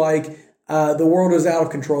looks like the world is out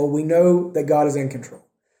of control, we know that God is in control.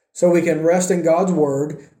 So we can rest in God's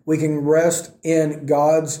word. We can rest in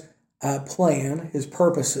God's plan, his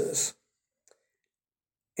purposes.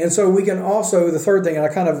 And so we can also, the third thing, and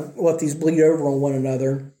I kind of let these bleed over on one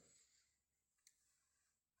another,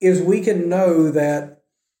 is we can know that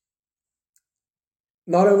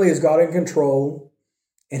not only is God in control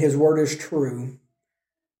and his word is true,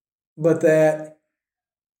 but that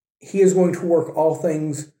he is going to work all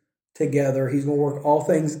things together. He's going to work all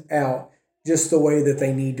things out just the way that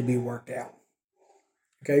they need to be worked out.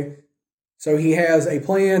 Okay? So he has a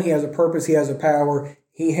plan, he has a purpose, he has a power,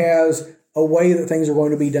 he has a way that things are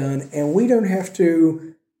going to be done, and we don't have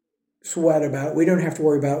to sweat about it. We don't have to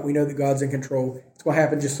worry about it. We know that God's in control. It's going to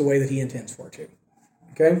happen just the way that he intends for it to.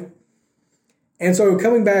 Okay? And so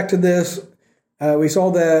coming back to this, we saw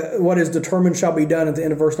that what is determined shall be done at the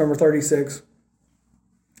end of verse number 36.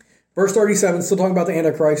 Verse 37, still talking about the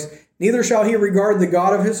Antichrist. Neither shall he regard the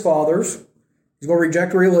God of his fathers. He's going to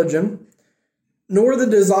reject religion. Nor the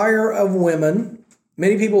desire of women.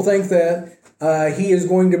 Many people think that he is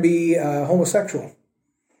going to be homosexual.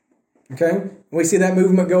 Okay? We see that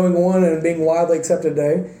movement going on and being widely accepted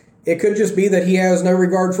today. It could just be that he has no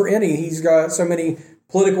regard for any. He's got so many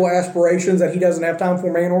political aspirations that he doesn't have time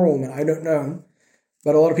for man or woman. I don't know.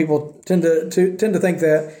 But a lot of people tend to think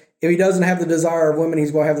that if he doesn't have the desire of women,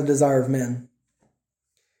 he's going to have the desire of men.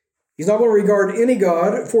 He's not going to regard any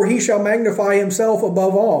God, for he shall magnify himself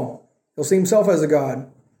above all. He'll see himself as a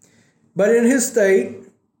God. But in his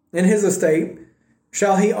estate,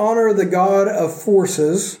 shall he honor the God of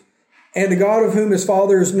forces, And the God of whom his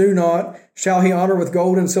fathers knew not shall he honor with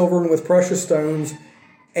gold and silver and with precious stones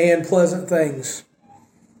and pleasant things.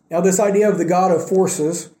 Now, this idea of the God of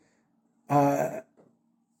forces, we're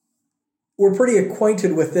pretty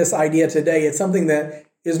acquainted with this idea today. It's something that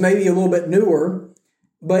is maybe a little bit newer,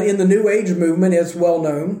 but in the New Age movement, it's well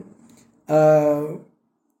known.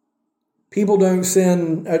 People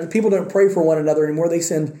don't pray for one another anymore. They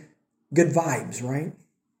send good vibes, right?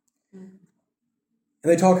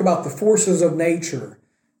 And they talk about the forces of nature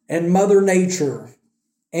and Mother Nature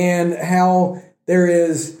and how there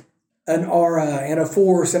is an aura and a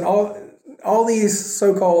force and all these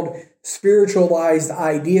so-called spiritualized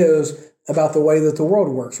ideas about the way that the world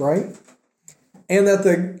works, right? And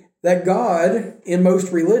that God in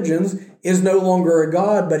most religions is no longer a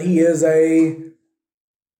God, but he is a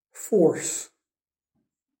force,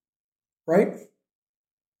 right?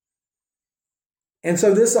 And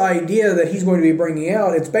so this idea that he's going to be bringing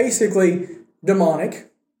out, it's basically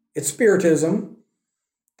demonic, it's spiritism,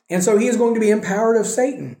 and so he is going to be empowered of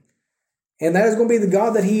Satan. And that is going to be the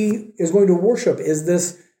God that he is going to worship, is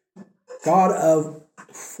this God of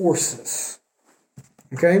forces.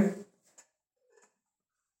 Okay?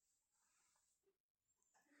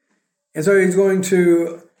 And so he's going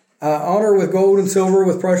to honor with gold and silver,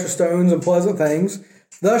 with precious stones and pleasant things.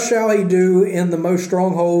 Thus shall he do in the most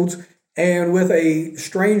strongholds, and with a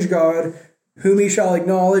strange God, whom he shall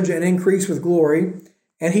acknowledge and increase with glory.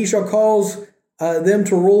 And he shall cause them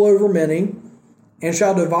to rule over many, and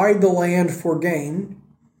shall divide the land for gain.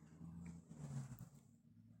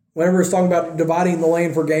 Whenever he's talking about dividing the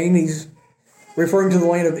land for gain, he's referring to the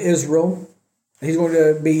land of Israel. He's going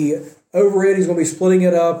to be over it, he's going to be splitting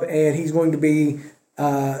it up, and he's going to be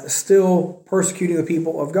still persecuting the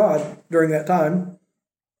people of God during that time.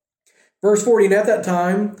 Verse 40, and at the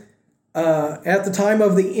time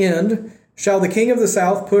of the end, shall the king of the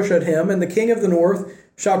south push at him, and the king of the north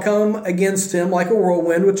shall come against him like a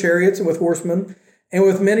whirlwind, with chariots and with horsemen, and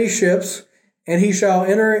with many ships, and he shall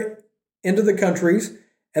enter into the countries,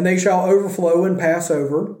 and they shall overflow and pass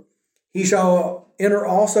over. He shall enter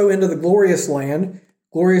also into the glorious land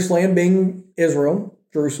being Israel,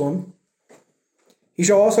 Jerusalem. He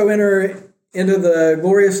shall also enter into the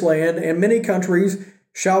glorious land, and many countries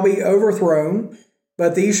shall be overthrown,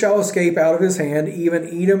 but these shall escape out of his hand, even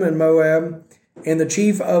Edom and Moab, and the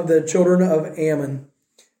chief of the children of Ammon.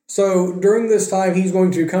 So during this time, he's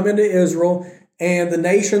going to come into Israel, and the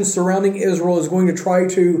nations surrounding Israel is going to try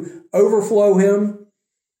to overflow him,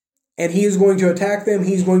 and he is going to attack them.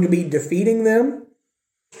 He's going to be defeating them.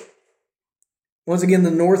 Once again, the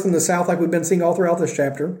north and the south, like we've been seeing all throughout this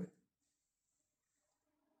chapter.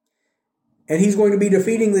 And he's going to be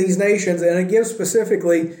defeating these nations, and it gives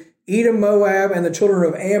specifically Edom, Moab, and the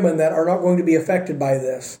children of Ammon that are not going to be affected by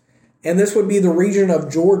this. And this would be the region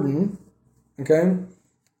of Jordan, okay?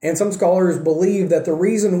 And some scholars believe that the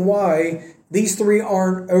reason why these three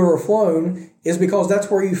aren't overflown is because that's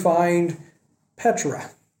where you find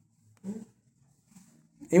Petra.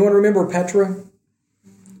 Anyone remember Petra?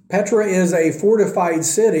 Petra is a fortified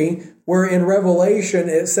city where in Revelation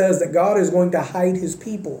it says that God is going to hide his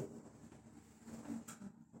people.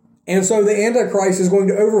 And so the Antichrist is going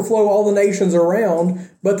to overflow all the nations around,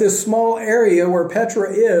 but this small area where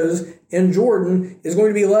Petra is in Jordan is going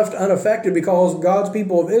to be left unaffected because God's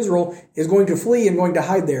people of Israel is going to flee and going to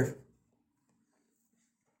hide there.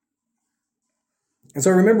 And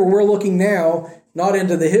so remember, we're looking now not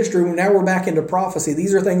into the history, now we're back into prophecy.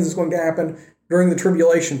 These are things that's going to happen during the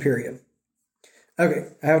tribulation period. Okay,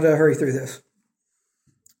 I have to hurry through this.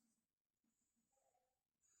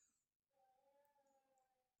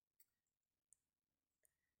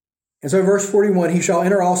 And so verse 41, he shall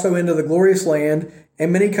enter also into the glorious land,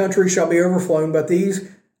 and many countries shall be overflown, but these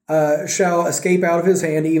shall escape out of his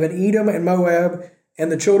hand, even Edom and Moab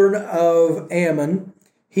and the children of Ammon.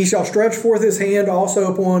 He shall stretch forth his hand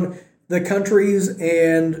also upon the countries,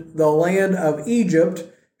 and the land of Egypt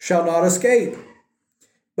shall not escape.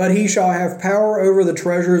 But he shall have power over the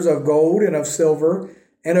treasures of gold and of silver,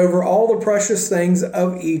 and over all the precious things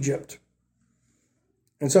of Egypt.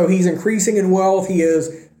 And so he's increasing in wealth. He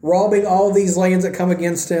is robbing all of these lands that come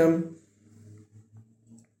against him.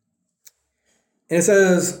 And it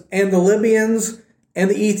says, and the Libyans and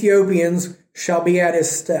the Ethiopians shall be at his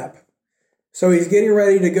step. So he's getting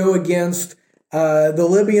ready to go against, the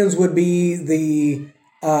Libyans would be the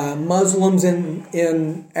Muslims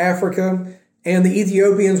in Africa, and the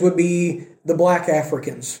Ethiopians would be the black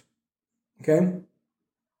Africans. Okay? And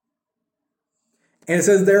it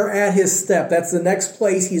says they're at his step. That's the next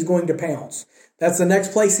place he's going to pounce. That's the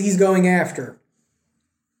next place he's going after.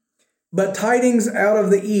 But tidings out of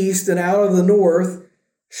the east and out of the north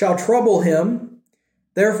shall trouble him.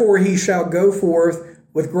 Therefore he shall go forth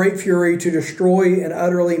with great fury to destroy and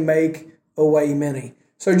utterly make away many.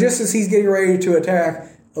 So just as he's getting ready to attack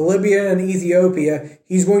Libya and Ethiopia,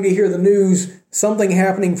 he's going to hear the news, something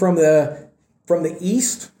happening from the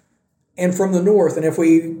east and from the north. And if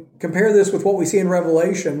we compare this with what we see in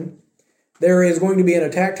Revelation, there is going to be an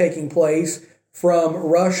attack taking place from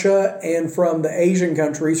Russia and from the Asian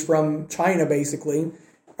countries, from China basically,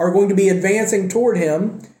 are going to be advancing toward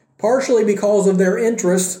him, partially because of their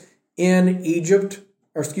interests in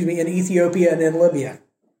in Ethiopia and in Libya.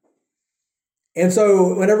 And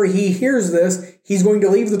so whenever he hears this, he's going to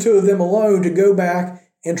leave the two of them alone to go back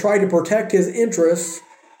and try to protect his interests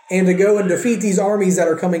and to go and defeat these armies that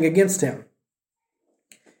are coming against him.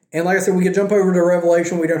 And like I said, we could jump over to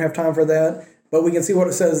Revelation. We don't have time for that. But we can see what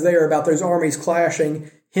it says there about those armies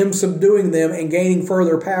clashing, him subduing them and gaining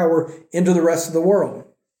further power into the rest of the world.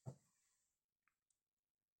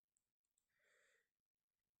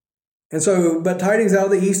 And so, but tidings out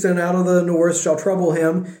of the east and out of the north shall trouble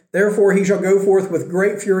him. Therefore he shall go forth with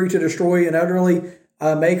great fury to destroy and utterly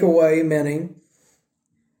make away many.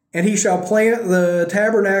 And he shall plant the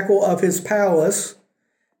tabernacle of his palace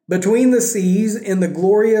between the seas in the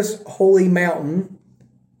glorious holy mountain.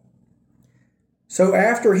 So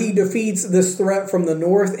after he defeats this threat from the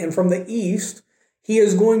north and from the east, he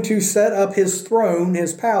is going to set up his throne,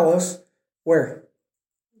 his palace, where?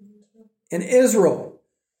 In Israel.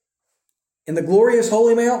 In the glorious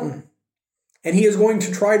holy mountain. And he is going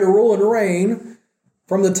to try to rule and reign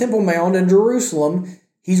from the Temple Mount in Jerusalem.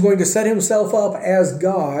 He's going to set himself up as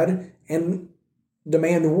God and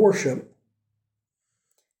demand worship.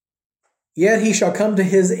 Yet he shall come to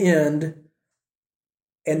his end,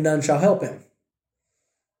 and none shall help him.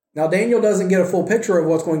 Now Daniel doesn't get a full picture of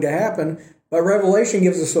what's going to happen, but Revelation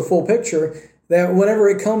gives us a full picture that whenever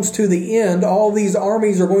it comes to the end, all these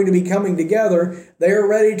armies are going to be coming together. They are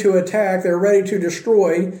ready to attack. They're ready to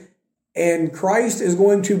destroy. And Christ is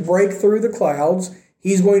going to break through the clouds.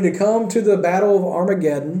 He's going to come to the battle of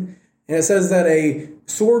Armageddon. And it says that a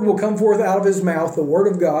sword will come forth out of his mouth, the word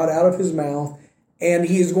of God out of his mouth. And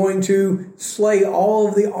he is going to slay all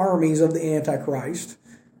of the armies of the Antichrist.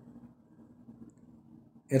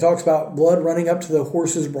 It talks about blood running up to the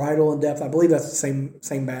horse's bridle and death. I believe that's the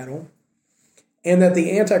same battle. And that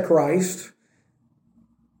the Antichrist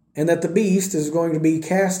and that the beast is going to be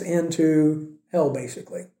cast into hell,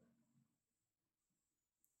 basically.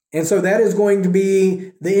 And so that is going to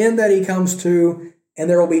be the end that he comes to, and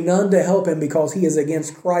there will be none to help him because he is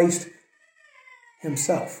against Christ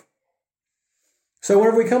himself. So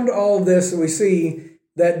whenever we come to all of this, we see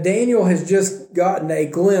that Daniel has just gotten a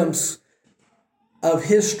glimpse of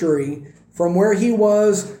history from where he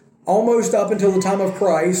was almost up until the time of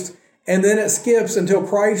Christ. And then it skips until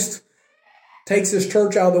Christ takes his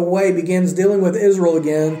church out of the way, begins dealing with Israel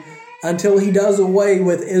again, until he does away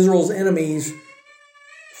with Israel's enemies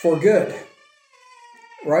for good.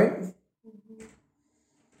 Right?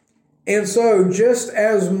 And so just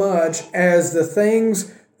as much as the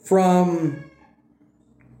things from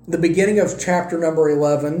the beginning of chapter number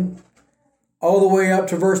 11 all the way up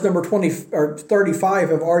to verse number 20 or 35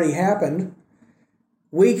 have already happened,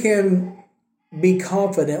 we can be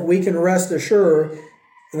confident, we can rest assured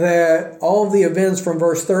that all of the events from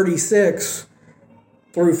verse 36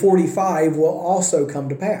 through 45 will also come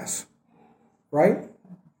to pass. Right?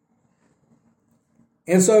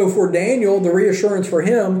 And so for Daniel, the reassurance for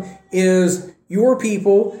him is your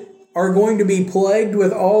people are going to be plagued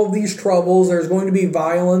with all of these troubles. There's going to be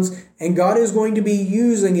violence, and God is going to be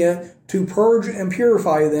using it to purge and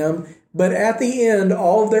purify them. But at the end,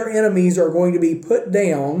 all of their enemies are going to be put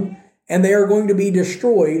down, and they are going to be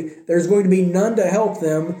destroyed. There's going to be none to help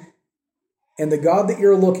them. And the God that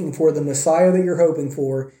you're looking for, the Messiah that you're hoping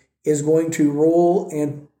for, is going to rule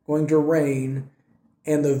and going to reign.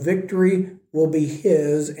 And the victory will be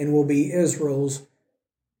his and will be Israel's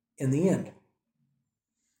in the end.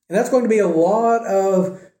 And that's going to be a lot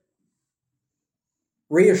of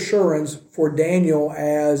reassurance for Daniel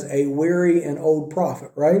as a weary and old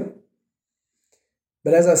prophet, right?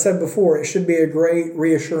 But as I said before, it should be a great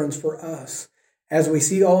reassurance for us as we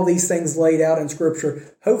see all these things laid out in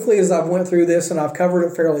Scripture. Hopefully, as I've went through this and I've covered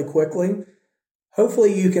it fairly quickly,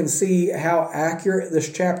 hopefully you can see how accurate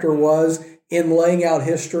this chapter was in laying out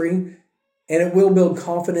history, and it will build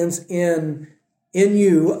confidence in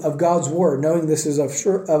you of God's Word, knowing this is of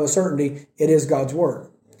a certainty, it is God's Word.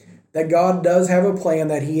 That God does have a plan,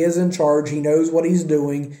 that He is in charge, He knows what He's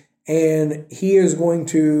doing, and He is going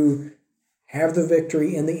to have the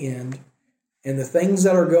victory in the end. And the things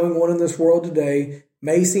that are going on in this world today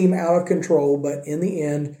may seem out of control, but in the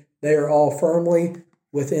end, they are all firmly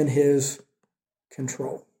within His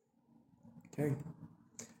control. Okay.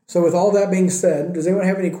 So with all that being said, does anyone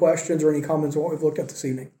have any questions or any comments on what we've looked at this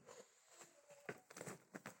evening?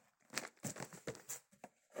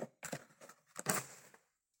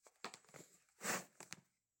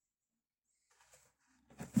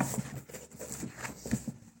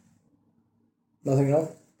 Nothing at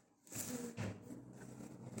all?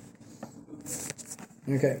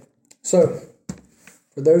 Okay. So,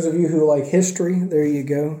 for those of you who like history, there you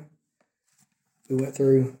go. We went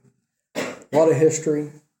through a lot of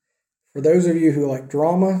history. For those of you who like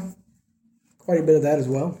drama, quite a bit of that as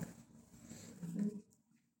well.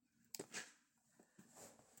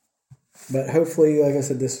 But hopefully, like I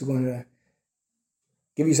said, this is going to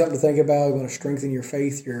give you something to think about, going to strengthen your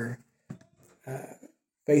faith, your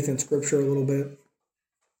faith in Scripture a little bit.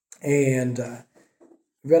 And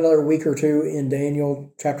we've got another week or two in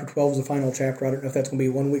Daniel. Chapter 12 is the final chapter. I don't know if that's going to be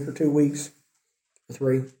 1 week or 2 weeks or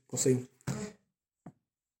 3. We'll see.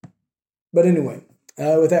 But anyway,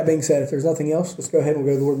 with that being said, if there's nothing else, let's go ahead and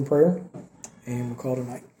we'll go to the Lord in prayer, and we'll call it a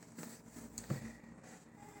night.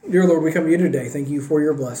 Dear Lord, we come to you today. Thank you for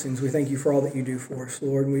your blessings. We thank you for all that you do for us,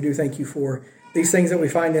 Lord. And we do thank you for these things that we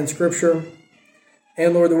find in Scripture.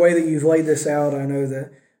 And Lord, the way that you've laid this out, I know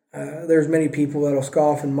that there's many people that will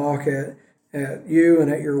scoff and mock at you and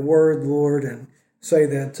at your word, Lord, and say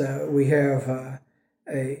that we have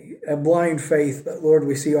a blind faith. But Lord,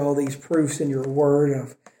 we see all these proofs in your word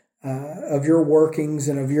of your workings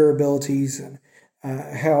and of your abilities, and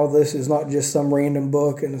how this is not just some random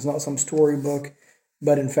book and it's not some storybook,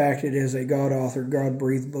 but in fact it is a God-authored,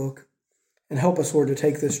 God-breathed book. And help us, Lord, to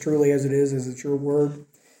take this truly as it is, as it's your word,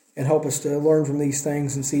 and help us to learn from these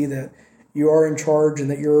things and see that you are in charge and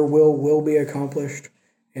that your will be accomplished.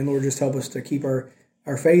 And Lord, just help us to keep our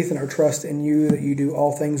faith and our trust in you, that you do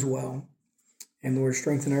all things well. And Lord,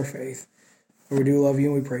 strengthen our faith. For we do love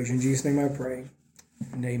you and we praise you. In Jesus' name I pray.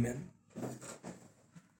 And amen.